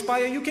about to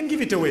expire, you can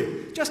give it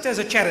away, just as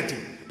a charity,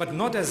 but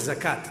not as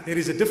zakat. There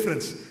is a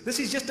difference. This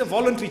is just a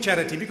voluntary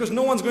charity, because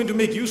no one's going to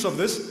make use of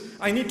this.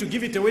 I need to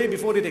give it away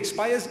before it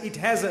expires. It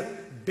has a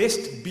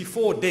best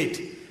before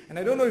date. And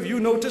I don't know if you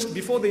noticed,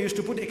 before they used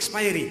to put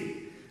expiry.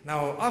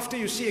 Now, after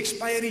you see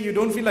expiry, you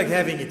don't feel like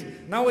having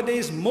it.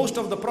 Nowadays, most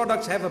of the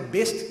products have a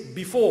best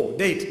before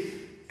date.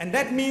 And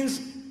that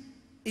means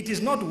it is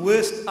not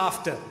worst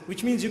after,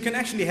 which means you can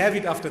actually have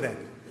it after that.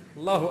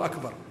 Allahu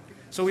Akbar.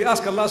 So we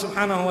ask Allah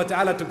subhanahu wa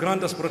ta'ala to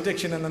grant us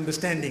protection and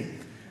understanding.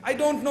 I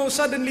don't know,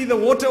 suddenly the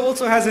water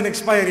also has an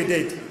expiry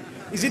date.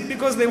 Is it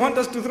because they want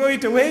us to throw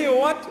it away or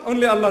what?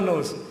 Only Allah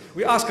knows.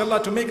 We ask Allah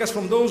to make us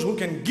from those who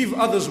can give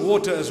others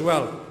water as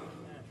well,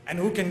 and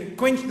who can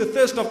quench the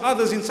thirst of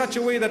others in such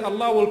a way that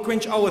Allah will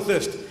quench our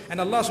thirst, and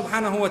Allah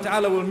subhanahu wa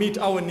ta'ala will meet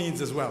our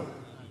needs as well.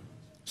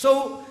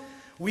 So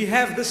we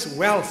have this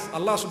wealth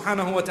Allah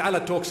subhanahu wa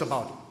ta'ala talks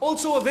about.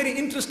 Also a very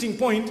interesting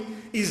point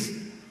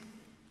is,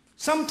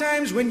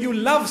 sometimes when you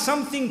love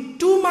something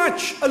too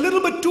much, a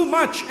little bit too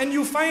much, and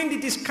you find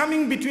it is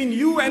coming between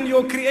you and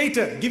your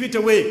Creator, give it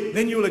away,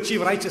 then you will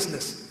achieve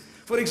righteousness.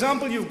 For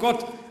example, you've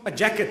got a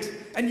jacket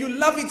and you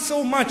love it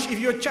so much, if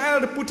your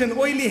child put an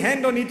oily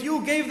hand on it, you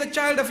gave the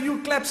child a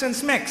few claps and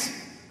smacks,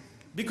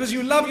 because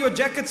you love your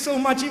jacket so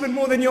much, even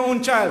more than your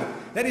own child.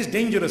 That is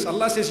dangerous.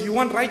 Allah says, you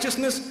want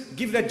righteousness,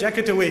 give that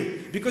jacket away,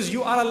 because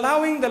you are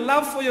allowing the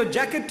love for your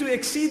jacket to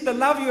exceed the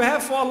love you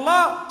have for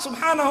Allah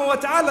subhanahu wa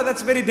ta'ala.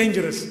 That's very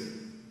dangerous.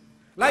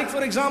 Like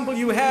for example,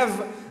 you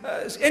have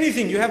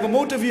anything, you have a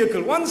motor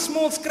vehicle, one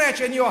small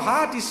scratch and your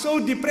heart is so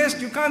depressed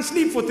you can't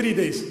sleep for 3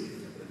 days.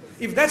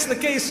 If that's the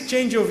case,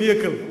 change your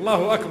vehicle.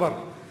 Allahu Akbar.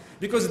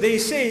 Because they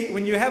say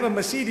when you have a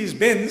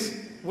Mercedes-Benz,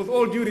 with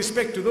all due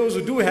respect to those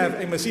who do have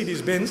a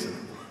Mercedes-Benz,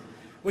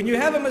 when you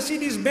have a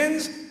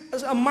Mercedes-Benz,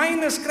 a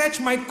minor scratch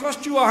might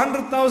cost you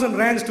 100,000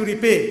 rands to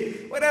repair.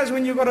 Whereas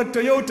when you got a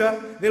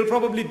Toyota, they'll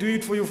probably do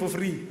it for you for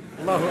free.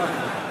 Allahu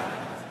Akbar.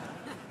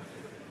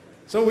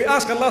 So we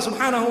ask Allah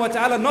subhanahu wa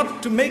ta'ala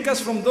not to make us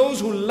from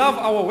those who love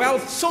our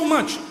wealth so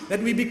much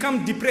that we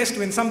become depressed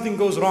when something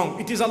goes wrong.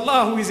 It is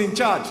Allah who is in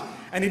charge,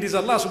 and it is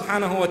Allah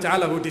subhanahu wa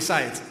ta'ala who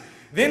decides.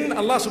 Then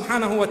Allah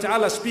subhanahu wa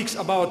ta'ala speaks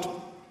about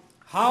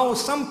how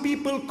some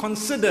people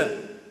consider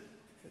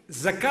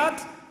zakat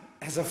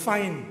as a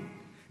fine.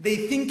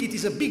 They think it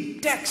is a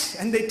big tax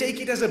and they take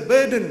it as a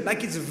burden,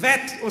 like it's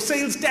VAT or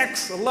sales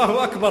tax. Allahu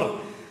Akbar.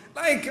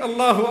 Like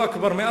Allahu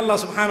Akbar. May Allah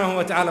subhanahu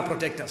wa ta'ala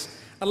protect us.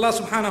 Allah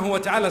subhanahu wa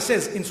ta'ala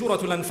says in Surah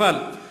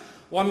Al-Anfal,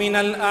 وَمِنَ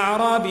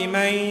الْأَعْرَابِ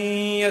مَنْ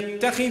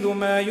يَتَّخِذُ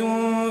مَا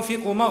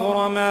يُنْفِقُ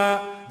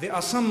مَغْرَمًا. There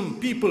are some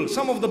people,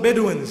 some of the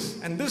Bedouins,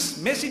 and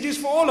this message is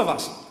for all of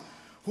us,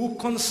 who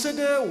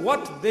consider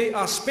what they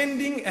are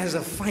spending as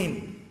a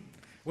fine.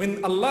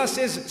 When Allah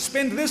says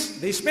spend this,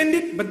 they spend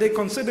it, but they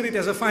consider it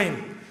as a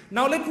fine.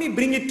 Now let me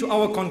bring it to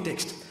our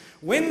context.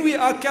 When we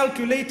are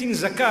calculating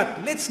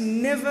zakat, let's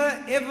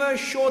never ever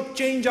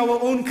shortchange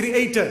our own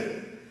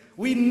creator.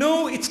 We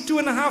know it's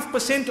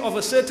 2.5% of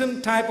a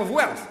certain type of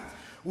wealth.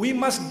 We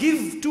must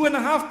give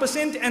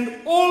 2.5%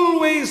 and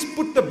always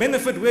put the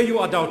benefit where you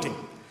are doubting.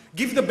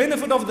 Give the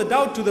benefit of the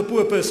doubt to the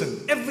poor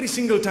person every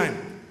single time.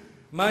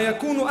 مَا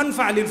يَكُونُ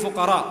أَنْفَعَ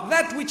لِلْفُقَرَاءِ.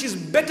 That which is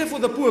better for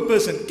the poor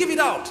person, give it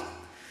out.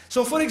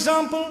 So for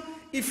example,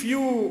 if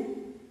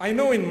I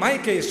know in my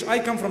case, I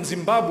come from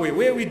Zimbabwe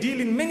where we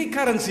deal in many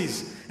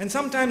currencies and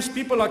sometimes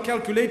people are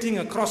calculating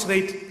a cross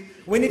rate.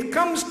 When it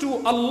comes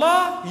to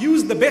Allah,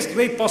 use the best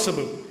rate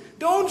possible.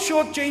 Don't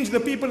shortchange the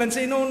people and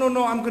say, no,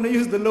 I'm going to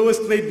use the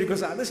lowest rate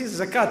because this is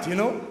zakat, you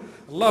know.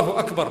 Allahu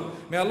Akbar.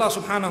 May Allah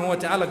subhanahu wa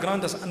ta'ala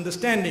grant us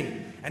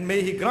understanding and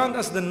may He grant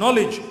us the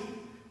knowledge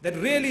that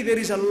really there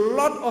is a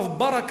lot of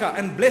barakah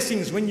and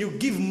blessings when you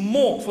give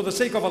more for the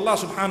sake of Allah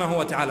subhanahu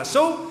wa ta'ala.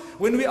 So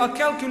when we are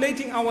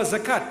calculating our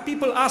zakat,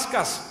 people ask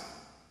us,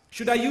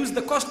 should I use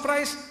the cost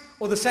price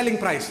or the selling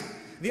price?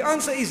 The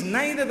answer is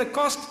neither the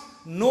cost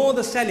nor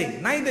the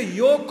selling. Neither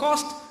your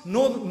cost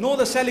nor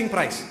the selling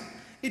price.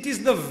 It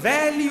is the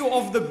value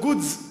of the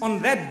goods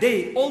on that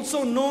day,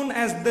 also known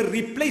as the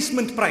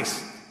replacement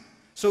price.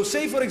 So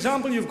say for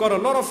example, you've got a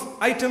lot of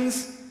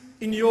items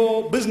in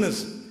your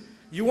business.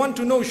 You want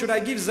to know, should I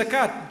give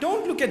zakat?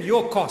 Don't look at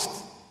your cost,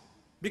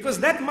 because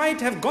that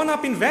might have gone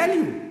up in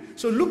value.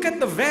 So look at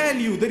the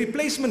value, the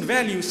replacement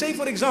value. Say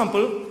for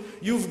example,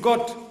 you've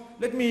got,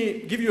 let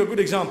me give you a good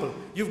example.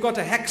 You've got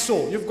a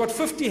hacksaw, you've got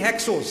 50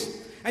 hacksaws,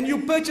 and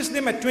you purchase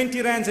them at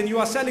 20 rands and you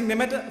are selling them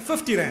at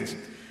 50 rands.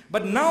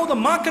 But now the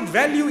market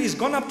value is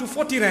gone up to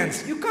 40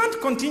 rands. You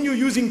can't continue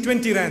using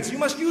 20 rands. You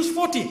must use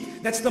 40.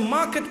 That's the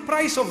market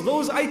price of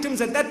those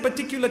items at that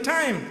particular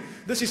time.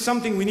 This is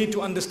something we need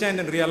to understand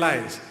and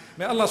realize.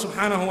 May Allah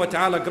subhanahu wa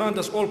ta'ala grant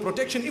us all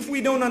protection. If we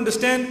don't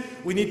understand,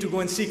 we need to go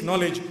and seek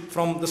knowledge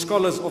from the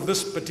scholars of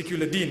this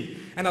particular deen.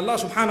 And Allah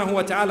subhanahu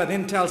wa ta'ala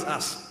then tells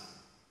us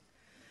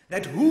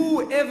that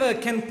whoever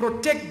can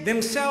protect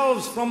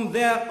themselves from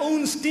their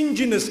own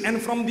stinginess and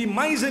from the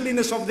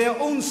miserliness of their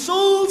own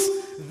souls,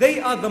 they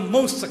are the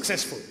most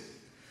successful.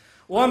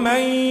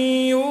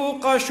 وَمَنْ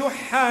يُوقَ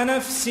شُحَّ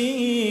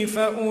نَفْسِهِ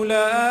فَأُولَٰئِكَ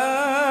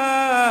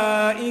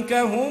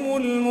هُمُ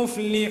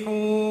الْمُفْلِحُونَ.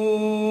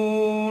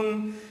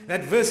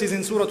 That verse is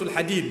in Surah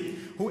Al-Hadid.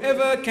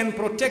 Whoever can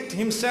protect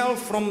himself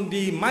from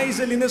the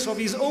miserliness of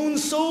his own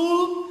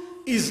soul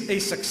is a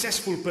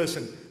successful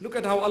person. Look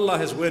at how Allah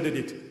has worded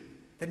it.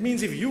 That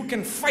means if you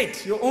can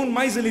fight your own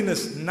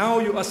miserliness, now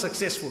you are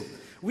successful.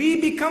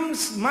 We become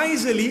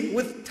miserly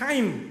with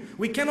time.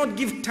 We cannot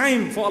give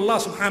time for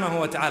Allah subhanahu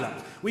wa ta'ala.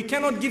 We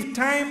cannot give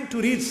time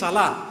to read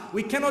salah.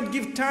 We cannot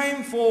give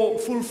time for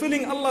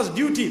fulfilling Allah's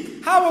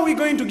duty. How are we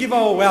going to give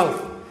our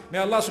wealth? May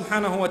Allah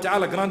subhanahu wa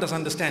ta'ala grant us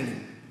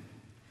understanding.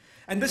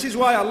 And this is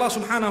why Allah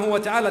subhanahu wa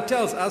ta'ala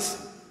tells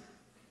us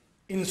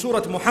in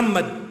Surah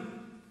Muhammad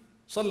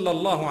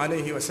sallallahu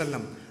alayhi wa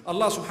sallam.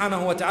 Allah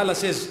subhanahu wa ta'ala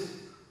says,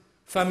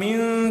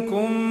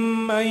 فَمِنْكُمْ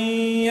مَنْ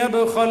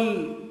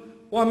يَبْخَلْ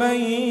وَمَنْ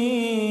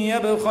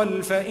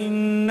يَبْخَلْ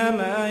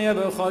فَإِنَّمَا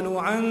يَبْخَلُ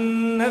عَنْ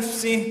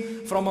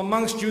نَفْسِهِ. From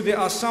amongst you there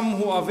are some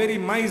who are very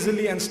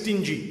miserly and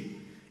stingy.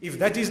 If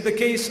that is the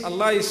case,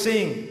 Allah is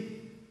saying,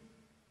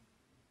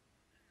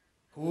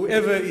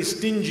 whoever is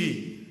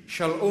stingy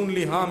shall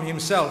only harm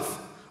himself.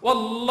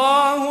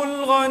 وَاللَّهُ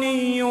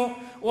الْغَنِيُّ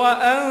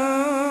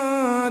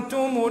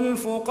وَأَنْتُمُ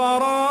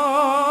الْفُقَرَاءُ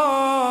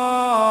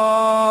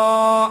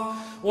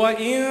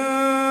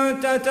وَإِن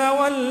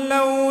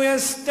تَتَوَلَّوْا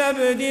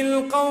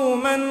يَسْتَبْدِلْ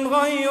قَوْمًا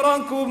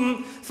غَيْرَكُمْ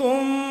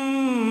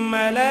ثُمَّ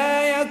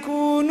لَا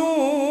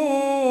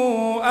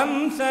يَكُونُوا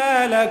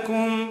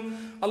أَمْثَالَكُمْ.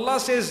 Allah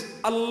says,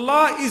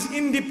 Allah is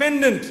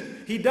independent.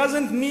 He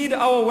doesn't need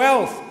our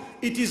wealth.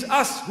 It is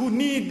us who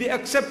need the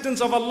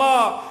acceptance of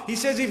Allah. He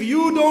says, if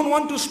you don't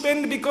want to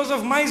spend because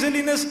of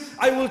miserliness,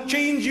 I will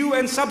change you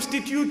and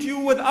substitute you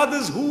with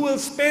others who will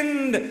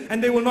spend,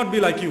 and they will not be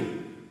like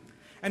you.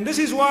 And this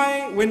is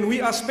why when we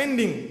are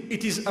spending,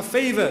 it is a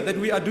favor that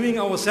we are doing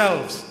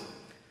ourselves.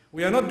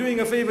 We are not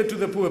doing a favor to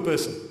the poor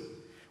person.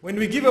 When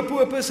we give a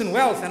poor person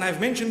wealth, and I've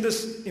mentioned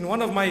this in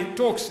one of my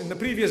talks in the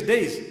previous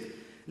days,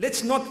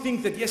 let's not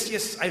think that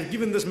yes, I've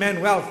given this man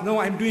wealth. No,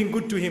 I'm doing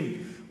good to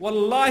him.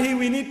 Wallahi,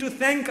 we need to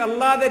thank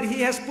Allah that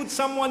He has put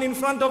someone in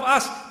front of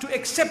us to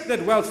accept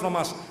that wealth from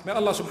us. May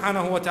Allah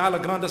subhanahu wa ta'ala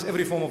grant us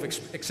every form of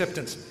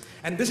acceptance.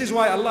 And this is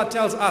why Allah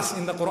tells us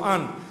in the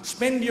Quran,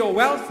 spend your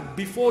wealth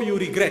before you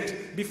regret.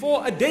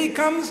 Before a day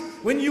comes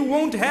when you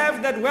won't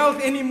have that wealth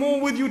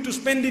anymore with you to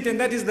spend it, and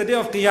that is the day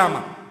of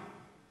Qiyamah.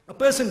 A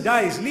person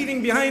dies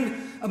leaving behind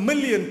 1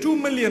 million, 2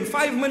 million,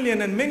 5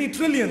 million and many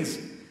trillions.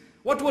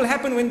 What will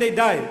happen when they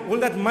die?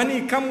 Will that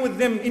money come with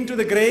them into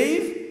the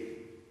grave?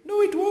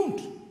 No, it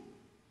won't.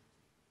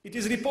 It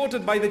is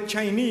reported by the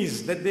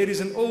Chinese that there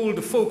is an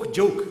old folk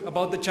joke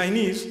about the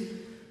Chinese,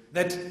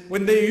 that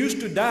when they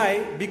used to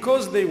die,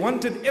 because they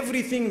wanted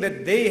everything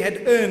that they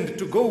had earned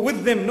to go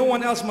with them, no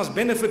one else must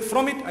benefit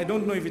from it. I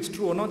don't know if it's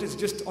true or not, it's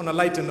just on a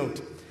lighter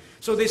note.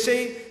 So they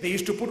say they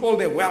used to put all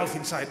their wealth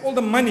inside, all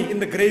the money in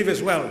the grave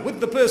as well, with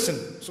the person,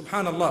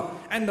 subhanallah.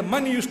 And the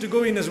money used to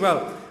go in as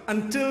well,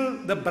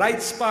 until the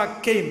bright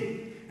spark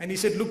came. And he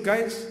said, look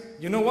guys,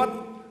 you know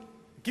what?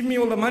 Give me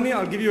all the money,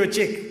 I'll give you a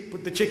check.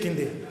 Put the check in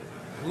there.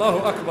 Allahu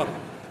Akbar.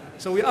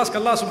 So we ask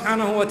Allah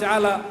subhanahu wa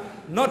ta'ala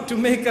not to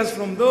make us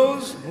from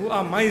those who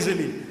are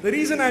miserly. The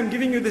reason I'm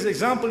giving you this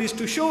example is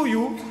to show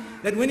you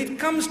that when it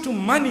comes to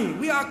money,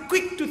 we are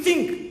quick to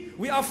think.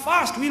 We are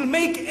fast. We'll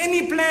make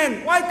any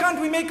plan. Why can't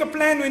we make a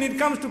plan when it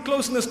comes to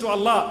closeness to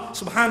Allah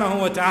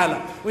subhanahu wa ta'ala?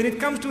 When it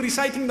comes to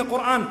reciting the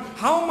Quran,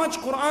 how much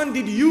Quran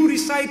did you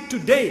recite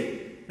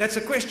today? That's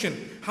a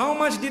question. How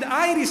much did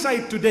I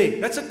recite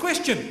today? That's a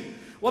question.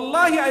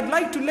 Wallahi, I'd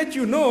like to let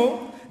you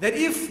know that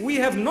if we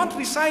have not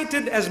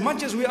recited as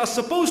much as we are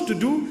supposed to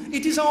do,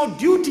 it is our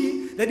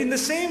duty that in the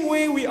same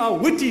way we are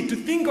witty to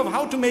think of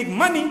how to make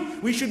money,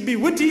 we should be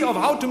witty of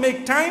how to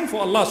make time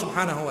for Allah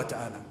subhanahu wa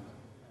ta'ala.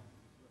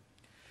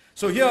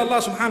 So here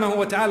Allah subhanahu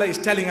wa ta'ala is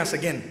telling us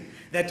again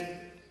that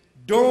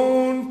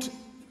don't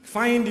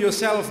find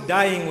yourself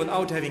dying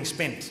without having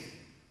spent.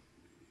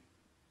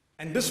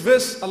 And this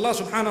verse, Allah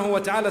subhanahu wa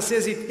ta'ala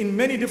says it in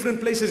many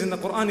different places in the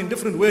Quran, in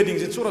different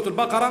wordings. In Surah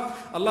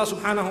Al-Baqarah, Allah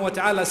subhanahu wa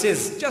ta'ala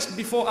says, just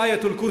before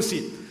Ayatul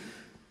Kursi,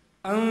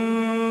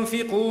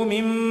 أنفقوا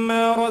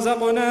مما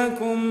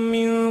رزقناكم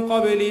من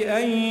قبل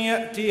أن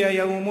يأتي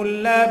يوم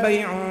لا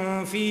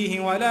بيع فيه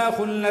ولا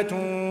خلة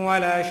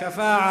ولا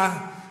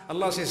شفاعة.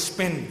 Allah says,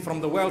 spend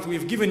from the wealth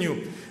we've given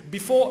you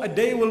before a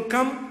day will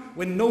come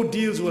when no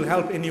deals will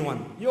help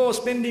anyone. Your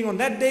spending on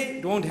that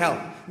day won't help.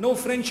 No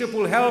friendship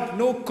will help,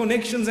 no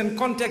connections and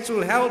contacts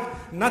will help,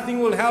 nothing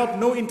will help,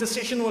 no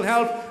intercession will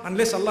help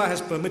unless Allah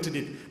has permitted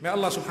it. May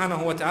Allah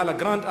subhanahu wa ta'ala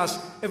grant us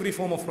every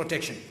form of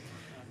protection.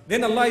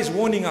 Then Allah is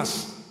warning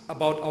us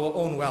about our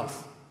own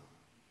wealth.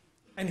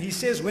 And He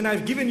says, when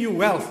I've given you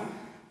wealth,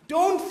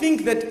 don't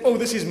think that, oh,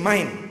 this is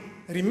mine.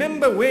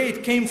 Remember where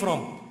it came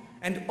from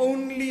and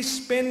only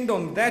spend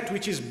on that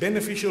which is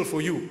beneficial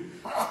for you.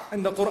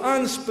 And the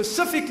Quran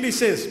specifically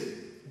says,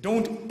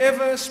 don't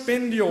ever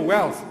spend your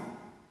wealth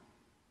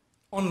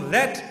on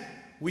that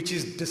which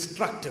is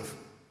destructive.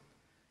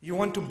 You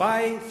want to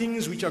buy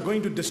things which are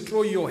going to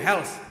destroy your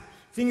health,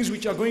 things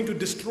which are going to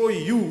destroy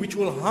you, which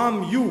will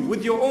harm you.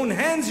 With your own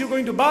hands you're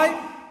going to buy?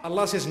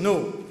 Allah says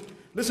no.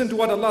 Listen to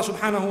what Allah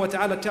subhanahu wa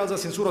ta'ala tells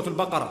us in Surah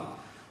Al-Baqarah.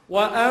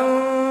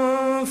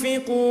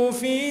 وَأَنفِقُوا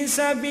فِي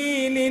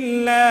سَبِيلِ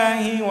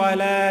اللَّهِ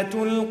وَلَا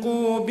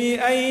تُلْقُوا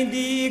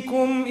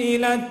بِأَيْدِيكُمْ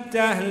إِلَى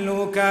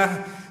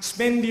التَّهْلُكَةِ.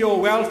 Spend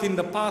your wealth in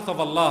the path of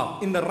Allah,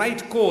 in the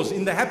right cause,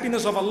 in the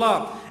happiness of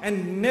Allah,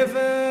 and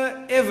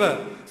never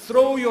ever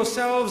throw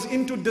yourselves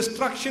into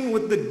destruction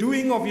with the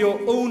doing of your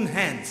own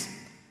hands.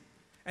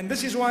 And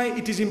this is why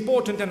it is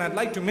important, and I'd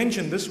like to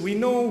mention this. We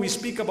know we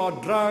speak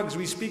about drugs,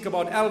 we speak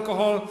about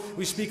alcohol,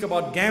 we speak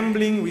about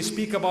gambling, we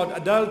speak about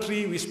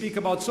adultery, we speak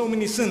about so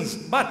many sins.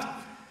 But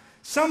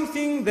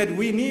something that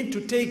we need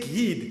to take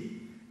heed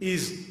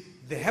is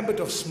the habit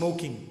of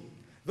smoking.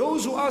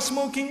 Those who are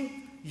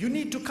smoking, you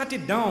need to cut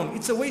it down.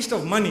 It's a waste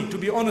of money, to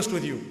be honest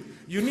with you.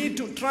 You need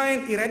to try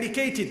and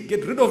eradicate it,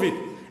 get rid of it.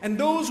 And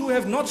those who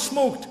have not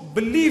smoked,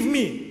 believe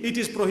me, it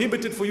is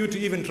prohibited for you to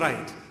even try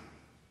it.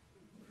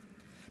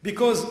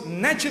 Because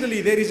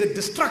naturally there is a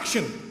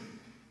destruction.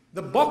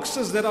 The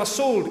boxes that are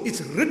sold,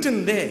 it's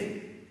written there.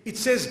 It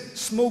says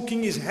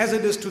smoking is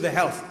hazardous to the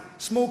health.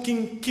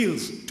 Smoking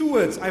kills. 2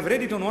 words. I've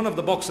read it on one of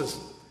the boxes.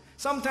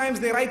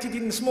 Sometimes they write it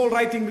in small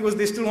writing because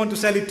they still want to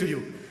sell it to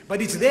you.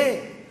 But it's there.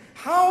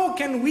 How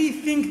can we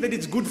think that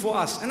it's good for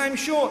us? And I'm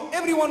sure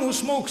everyone who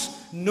smokes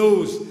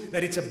knows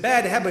that it's a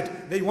bad habit.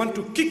 They want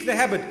to kick the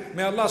habit.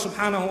 May Allah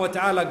subhanahu wa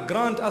ta'ala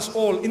grant us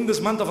all in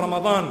this month of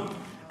Ramadan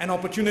an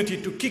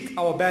opportunity to kick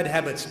our bad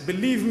habits.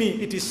 Believe me,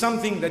 it is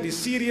something that is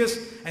serious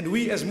and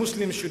we as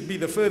Muslims should be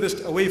the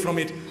furthest away from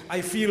it.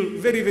 I feel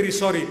very, very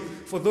sorry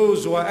for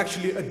those who are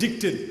actually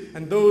addicted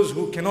and those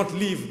who cannot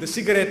leave the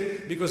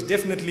cigarette, because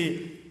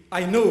definitely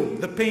I know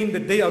the pain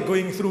that they are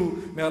going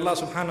through. May Allah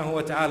subhanahu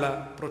wa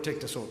ta'ala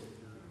protect us all.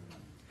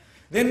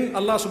 Then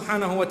Allah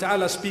subhanahu wa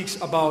ta'ala speaks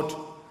about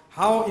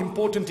how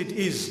important it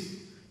is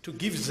to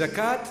give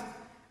zakat,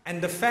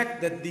 and the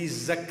fact that the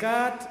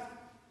zakat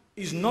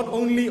is not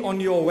only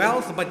on your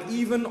wealth but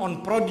even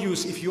on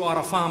produce if you are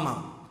a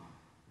farmer.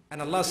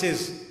 And Allah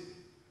says,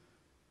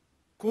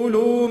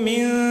 كُلُوا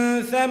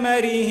مِن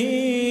ثَمَرِهِ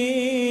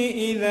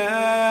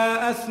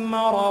إِذَا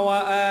أَثْمَرَ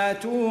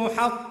وَآتُوا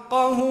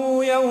حَقَّهُ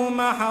يَوْمَ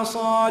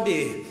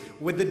حَصَادِهِ.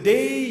 With the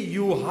day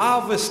you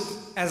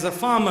harvest as a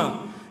farmer,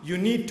 you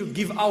need to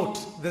give out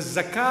the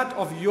zakat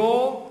of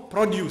your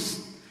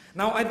produce.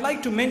 Now I'd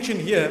like to mention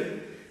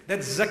here that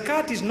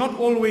zakat is not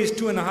always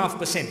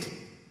 2.5%.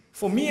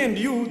 For me and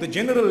you, the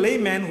general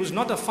layman who's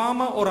not a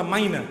farmer or a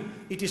miner,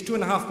 it is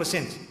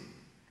 2.5%.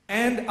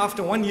 And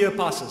after 1 year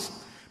passes.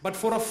 But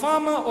for a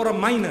farmer or a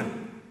miner,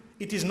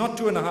 it is not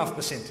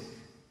 2.5%.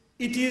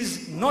 It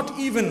is not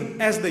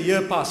even as the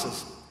year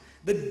passes.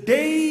 The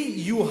day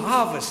you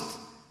harvest,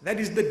 that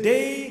is the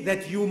day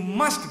that you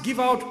must give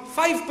out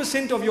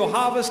 5% of your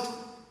harvest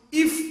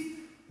if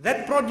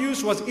that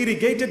produce was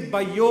irrigated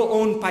by your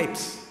own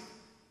pipes.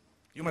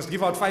 You must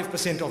give out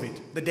 5% of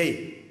it the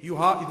day you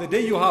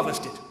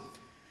harvest it.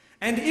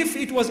 And if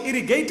it was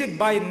irrigated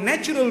by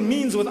natural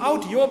means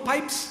without your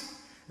pipes,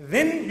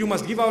 then you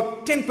must give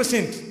out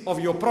 10% of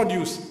your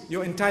produce,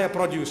 your entire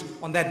produce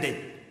on that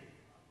day.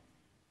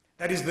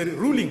 That is the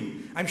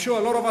ruling. I'm sure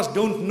a lot of us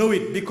don't know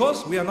it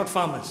because we are not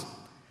farmers.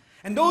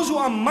 And those who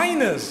are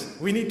miners,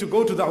 we need to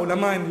go to the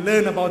ulama and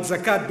learn about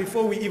zakat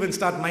before we even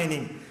start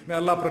mining. May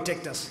Allah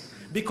protect us.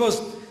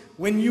 Because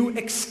when you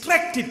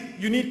extract it,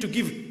 you need to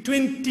give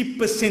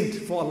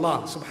 20% for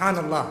Allah,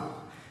 subhanallah.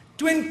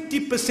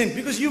 20%,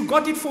 because you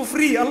got it for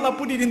free. Allah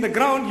put it in the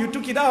ground, you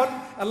took it out.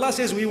 Allah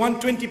says we want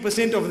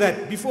 20% of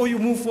that before you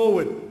move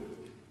forward.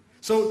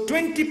 So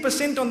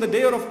 20% on the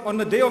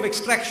day of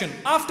extraction.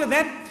 After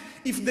that,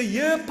 if the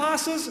year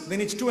passes,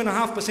 then it's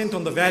 2.5%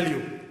 on the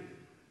value.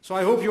 So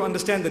I hope you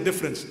understand the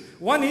difference.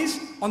 One is,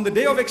 on the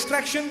day of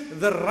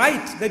extraction, the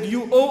right that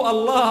you owe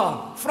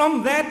Allah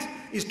from that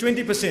is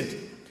 20%.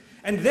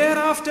 And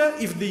thereafter,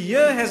 if the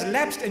year has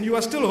lapsed and you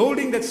are still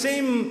holding that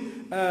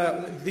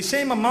the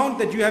same amount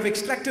that you have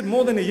extracted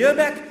more than a year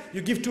back,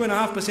 you give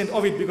 2.5%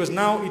 of it, because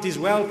now it is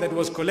wealth that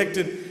was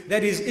collected.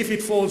 That is, if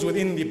it falls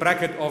within the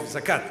bracket of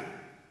zakat.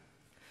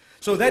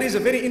 So that is a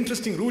very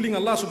interesting ruling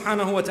Allah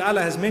subhanahu wa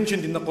ta'ala has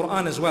mentioned in the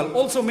Quran as well.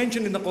 Also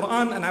mentioned in the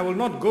Quran, and I will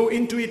not go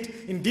into it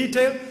in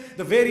detail,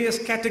 the various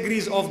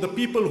categories of the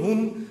people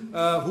who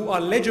are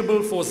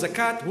legible for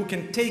zakat, who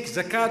can take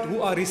zakat,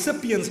 who are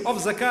recipients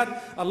of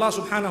zakat. Allah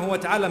subhanahu wa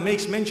ta'ala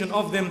makes mention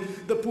of them: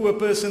 the poor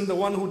person, the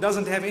one who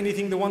doesn't have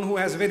anything, the one who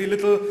has very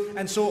little,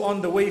 and so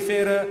on, the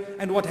wayfarer,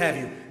 and what have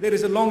you. There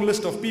is a long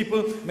list of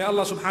people. May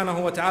Allah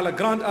subhanahu wa ta'ala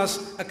grant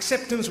us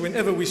acceptance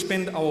whenever we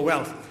spend our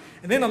wealth.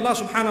 And then Allah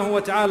subhanahu wa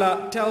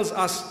ta'ala tells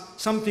us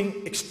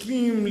something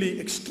extremely,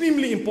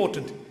 extremely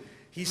important.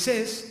 He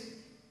says,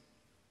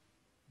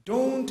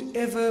 don't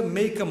ever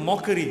make a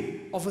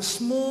mockery of a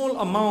small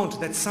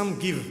amount that some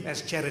give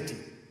as charity.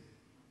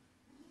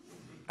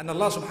 And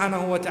Allah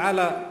subhanahu wa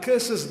ta'ala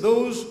curses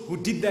those who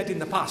did that in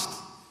the past.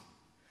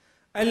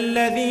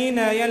 الذين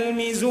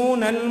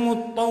يلمزون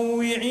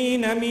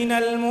المطوعين من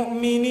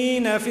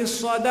المؤمنين في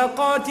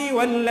الصدقات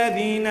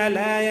والذين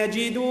لا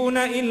يجدون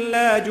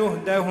إلا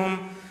جهدهم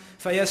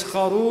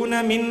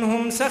فيسخرون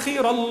منهم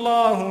سخر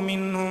الله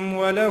منهم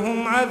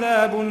ولهم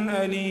عذاب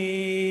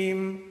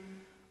أليم.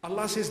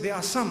 Allah says there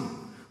are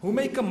some who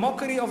make a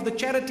mockery of the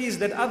charities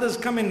that others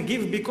come and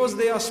give because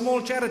they are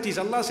small charities.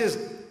 Allah says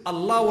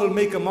Allah will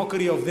make a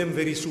mockery of them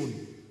very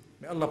soon.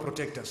 May Allah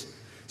protect us.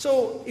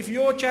 So if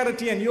your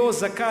charity and your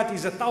zakat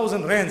is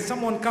 1,000 rands,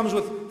 someone comes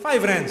with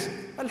 5 rands,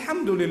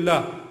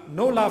 alhamdulillah,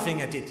 no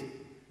laughing at it.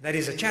 That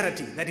is a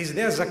charity, that is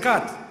their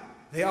zakat.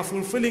 They are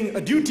fulfilling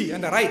a duty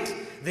and a right.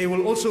 They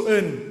will also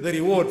earn the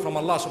reward from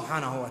Allah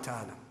subhanahu wa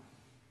ta'ala.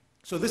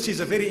 So this is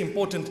a very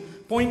important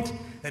point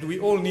that we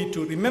all need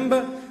to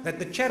remember, that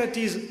the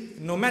charities,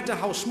 no matter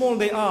how small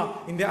they are,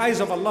 in the eyes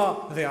of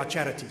Allah, they are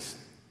charities.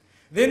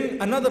 Then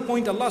another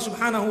point, Allah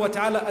subhanahu wa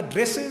ta'ala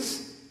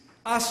addresses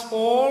us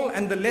all,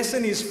 and the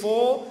lesson is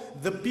for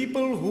the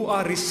people who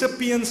are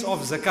recipients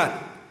of zakat.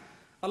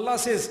 Allah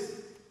says,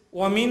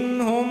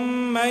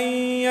 وَمِنْهُمْ مَنْ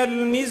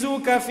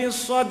يَلْمِزُكَ فِي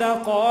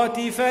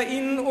الصَّدَقَاتِ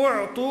فَإِنْ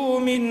أُعْطُوا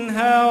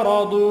مِنْهَا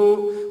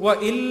رَضُوا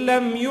وَإِنْ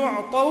لَمْ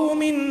يُعْطَوْا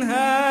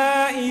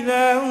مِنْهَا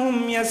إِذَا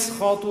هُمْ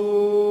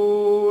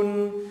يَسْخَطُونَ.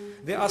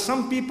 There are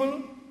some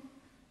people,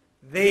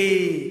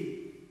 they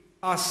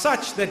are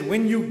such that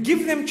when you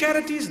give them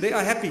charities, they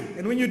are happy.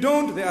 And when you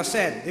don't, they are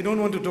sad. They don't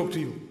want to talk to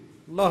you.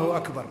 Allahu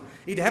Akbar.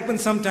 It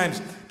happens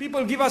sometimes.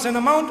 People give us an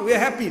amount, we are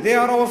happy. They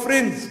are our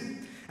friends.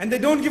 And they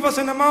don't give us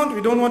an amount,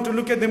 we don't want to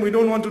look at them, we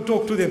don't want to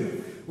talk to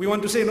them. We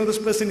want to say, no, this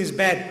person is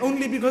bad,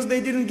 only because they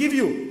didn't give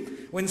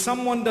you. When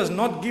someone does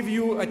not give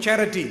you a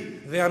charity,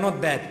 they are not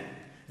bad.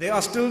 They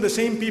are still the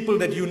same people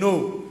that you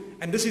know.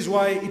 And this is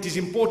why it is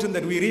important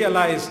that we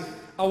realize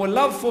our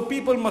love for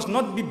people must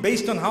not be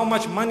based on how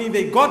much money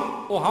they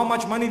got, or how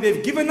much money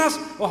they've given us,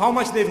 or how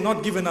much they've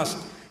not given us.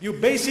 You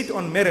base it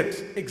on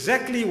merit,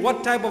 exactly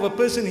what type of a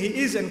person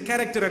he is, and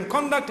character and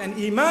conduct and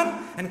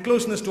iman and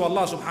closeness to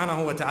Allah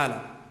subhanahu wa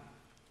ta'ala.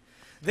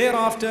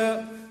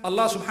 Thereafter,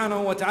 Allah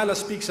subhanahu wa ta'ala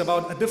speaks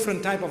about a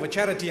different type of a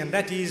charity, and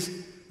that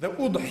is the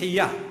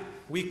udhiyah.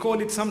 We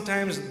call it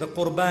sometimes the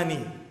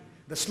qurbani,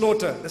 the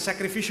slaughter, the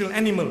sacrificial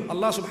animal.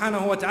 Allah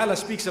subhanahu wa ta'ala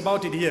speaks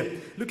about it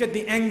here. Look at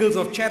the angles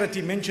of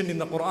charity mentioned in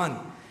the Quran.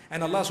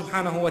 And Allah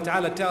subhanahu wa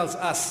ta'ala tells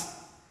us,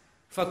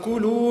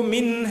 فَكُلُوا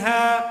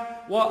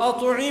مِنْهَا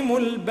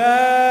وَأَطْعِمُوا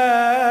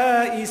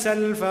الْبَائِسَ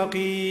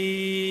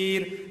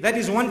الْفَقِيرِ. That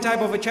is one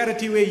type of a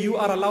charity where you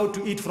are allowed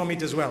to eat from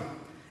it as well.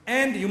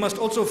 And you must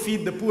also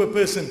feed the poor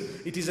person.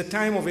 It is a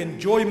time of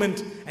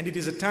enjoyment, and it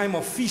is a time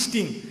of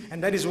feasting.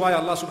 And that is why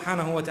Allah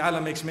subhanahu wa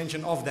ta'ala makes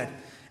mention of that.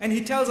 And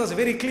He tells us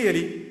very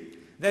clearly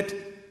that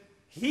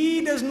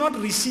He does not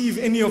receive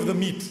any of the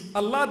meat.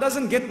 Allah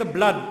doesn't get the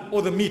blood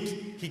or the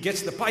meat. He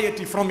gets the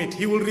piety from it.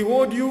 He will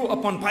reward you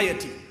upon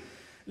piety.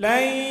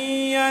 لن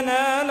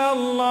ينال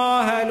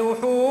الله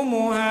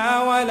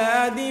لحومها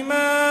ولا دماؤها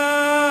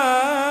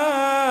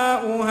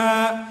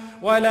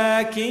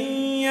ولكن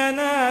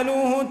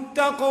يناله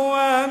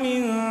التقوى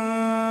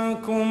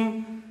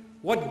منكم.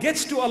 What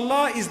gets to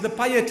Allah is the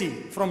piety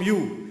from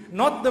you,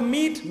 not the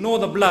meat nor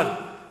the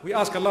blood. We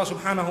ask Allah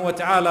subhanahu wa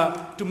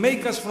ta'ala to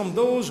make us from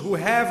those who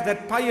have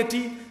that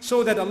piety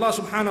so that Allah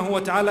subhanahu wa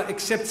ta'ala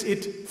accepts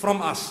it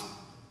from us.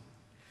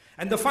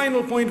 And the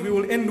final point we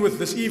will end with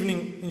this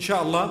evening,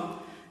 inshallah,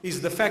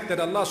 is the fact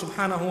that Allah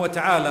subhanahu wa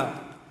ta'ala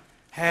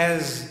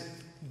has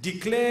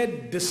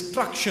declared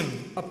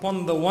destruction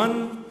upon the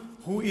one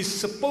who is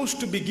supposed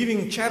to be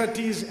giving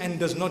charities and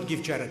does not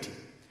give charity.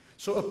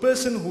 So a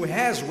person who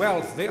has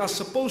wealth, they are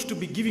supposed to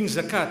be giving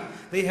zakat.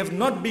 They have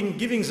not been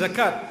giving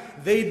zakat.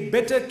 They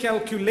better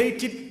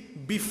calculate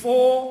it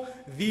before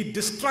the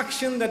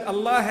destruction that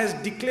Allah has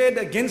declared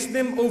against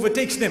them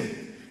overtakes them.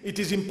 It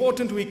is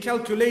important we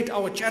calculate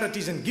our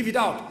charities and give it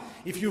out.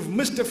 If you've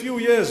missed a few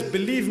years,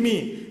 believe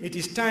me, it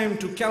is time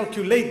to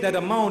calculate that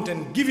amount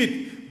and give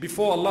it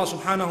before Allah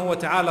subhanahu wa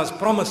ta'ala's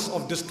promise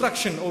of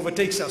destruction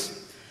overtakes us.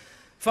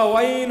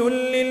 فويل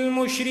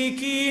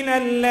للمشركين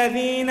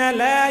الذين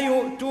لا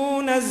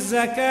يؤتون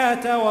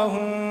الزكاة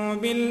وهم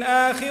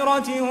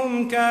بالآخرة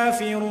هم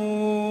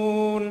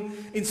كافرون.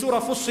 In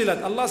Surah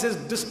Fussilat, Allah says,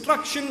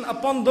 destruction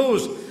upon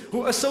those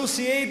who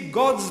associate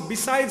gods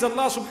besides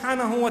Allah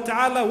subhanahu wa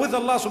ta'ala with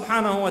Allah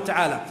subhanahu wa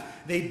ta'ala.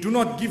 They do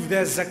not give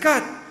their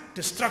zakat,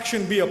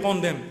 destruction be upon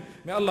them.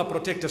 May Allah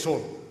protect us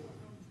all.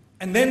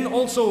 And then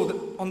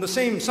also on the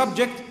same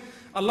subject,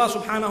 Allah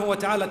subhanahu wa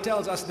ta'ala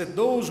tells us that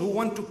those who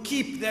want to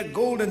keep their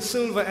gold and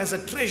silver as a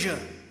treasure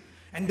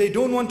and they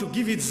don't want to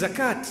give it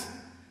zakat,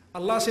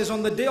 Allah says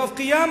on the day of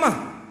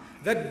Qiyamah,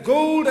 that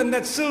gold and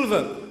that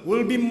silver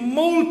will be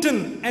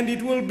molten and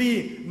it will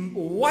be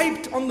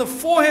wiped on the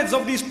foreheads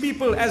of these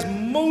people as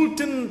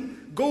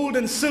molten gold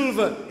and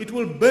silver. It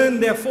will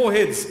burn their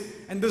foreheads.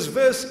 And this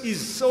verse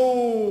is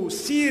so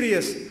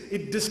serious.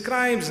 It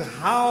describes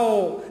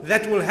how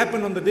that will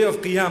happen on the day of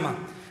Qiyamah.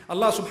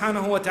 Allah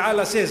subhanahu wa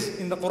ta'ala says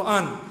in the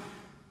Quran,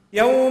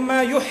 يوم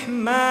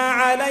يحمى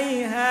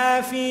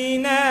عليها في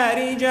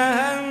نار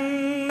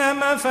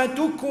جهنم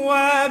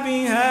فتكوى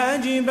بها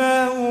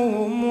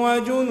جباههم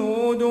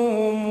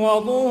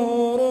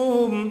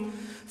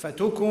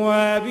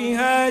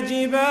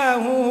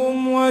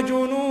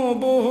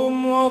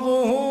وجنوبهم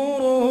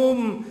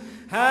وظهورهم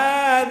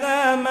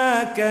هذا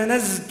ما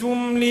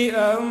كنزتم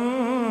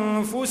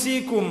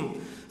لأنفسكم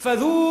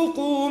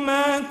فذوقوا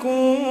ما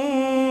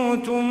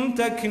كنتم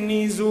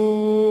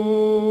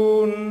تكنزون.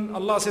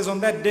 Allah says on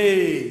that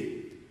day,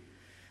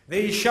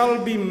 they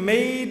shall be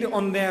made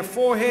on their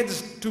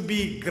foreheads to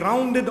be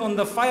grounded on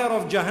the fire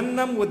of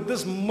Jahannam with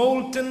this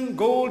molten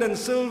gold and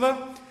silver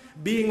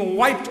being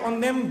wiped on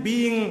them,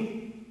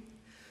 meaning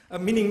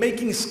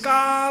making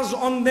scars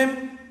on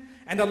them.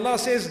 And Allah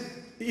says,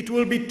 it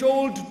will be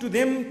told to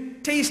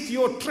them, taste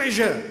your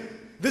treasure.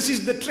 This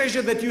is the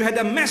treasure that you had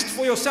amassed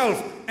for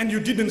yourself and you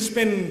didn't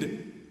spend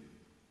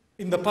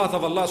in the path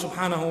of Allah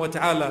subhanahu wa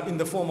ta'ala in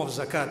the form of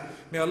zakat.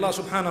 May Allah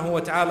subhanahu wa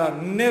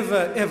ta'ala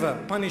never ever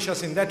punish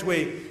us in that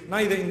way,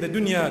 neither in the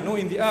dunya nor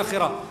in the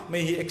akhirah.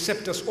 May He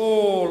accept us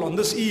all on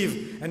this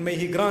eve and may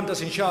He grant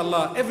us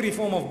inshallah every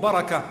form of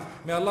barakah.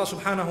 May Allah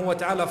subhanahu wa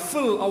ta'ala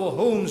fill our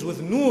homes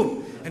with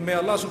nur, and may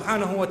Allah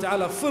subhanahu wa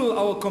ta'ala fill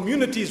our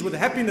communities with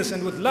happiness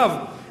and with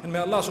love, and may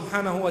Allah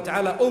subhanahu wa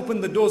ta'ala open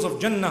the doors of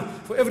Jannah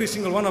for every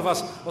single one of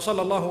us. Wa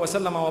sallallahu wa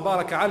sallama wa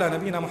baraka ala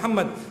nabiyyina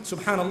Muhammad.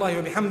 Subhanallahi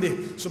wa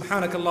bihamdih.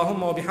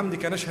 Subhanakallahumma wa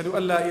bihamdika nashhadu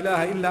an la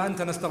ilaha illa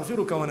anta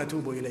nastaghfiruka wa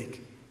natubu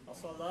ilayk.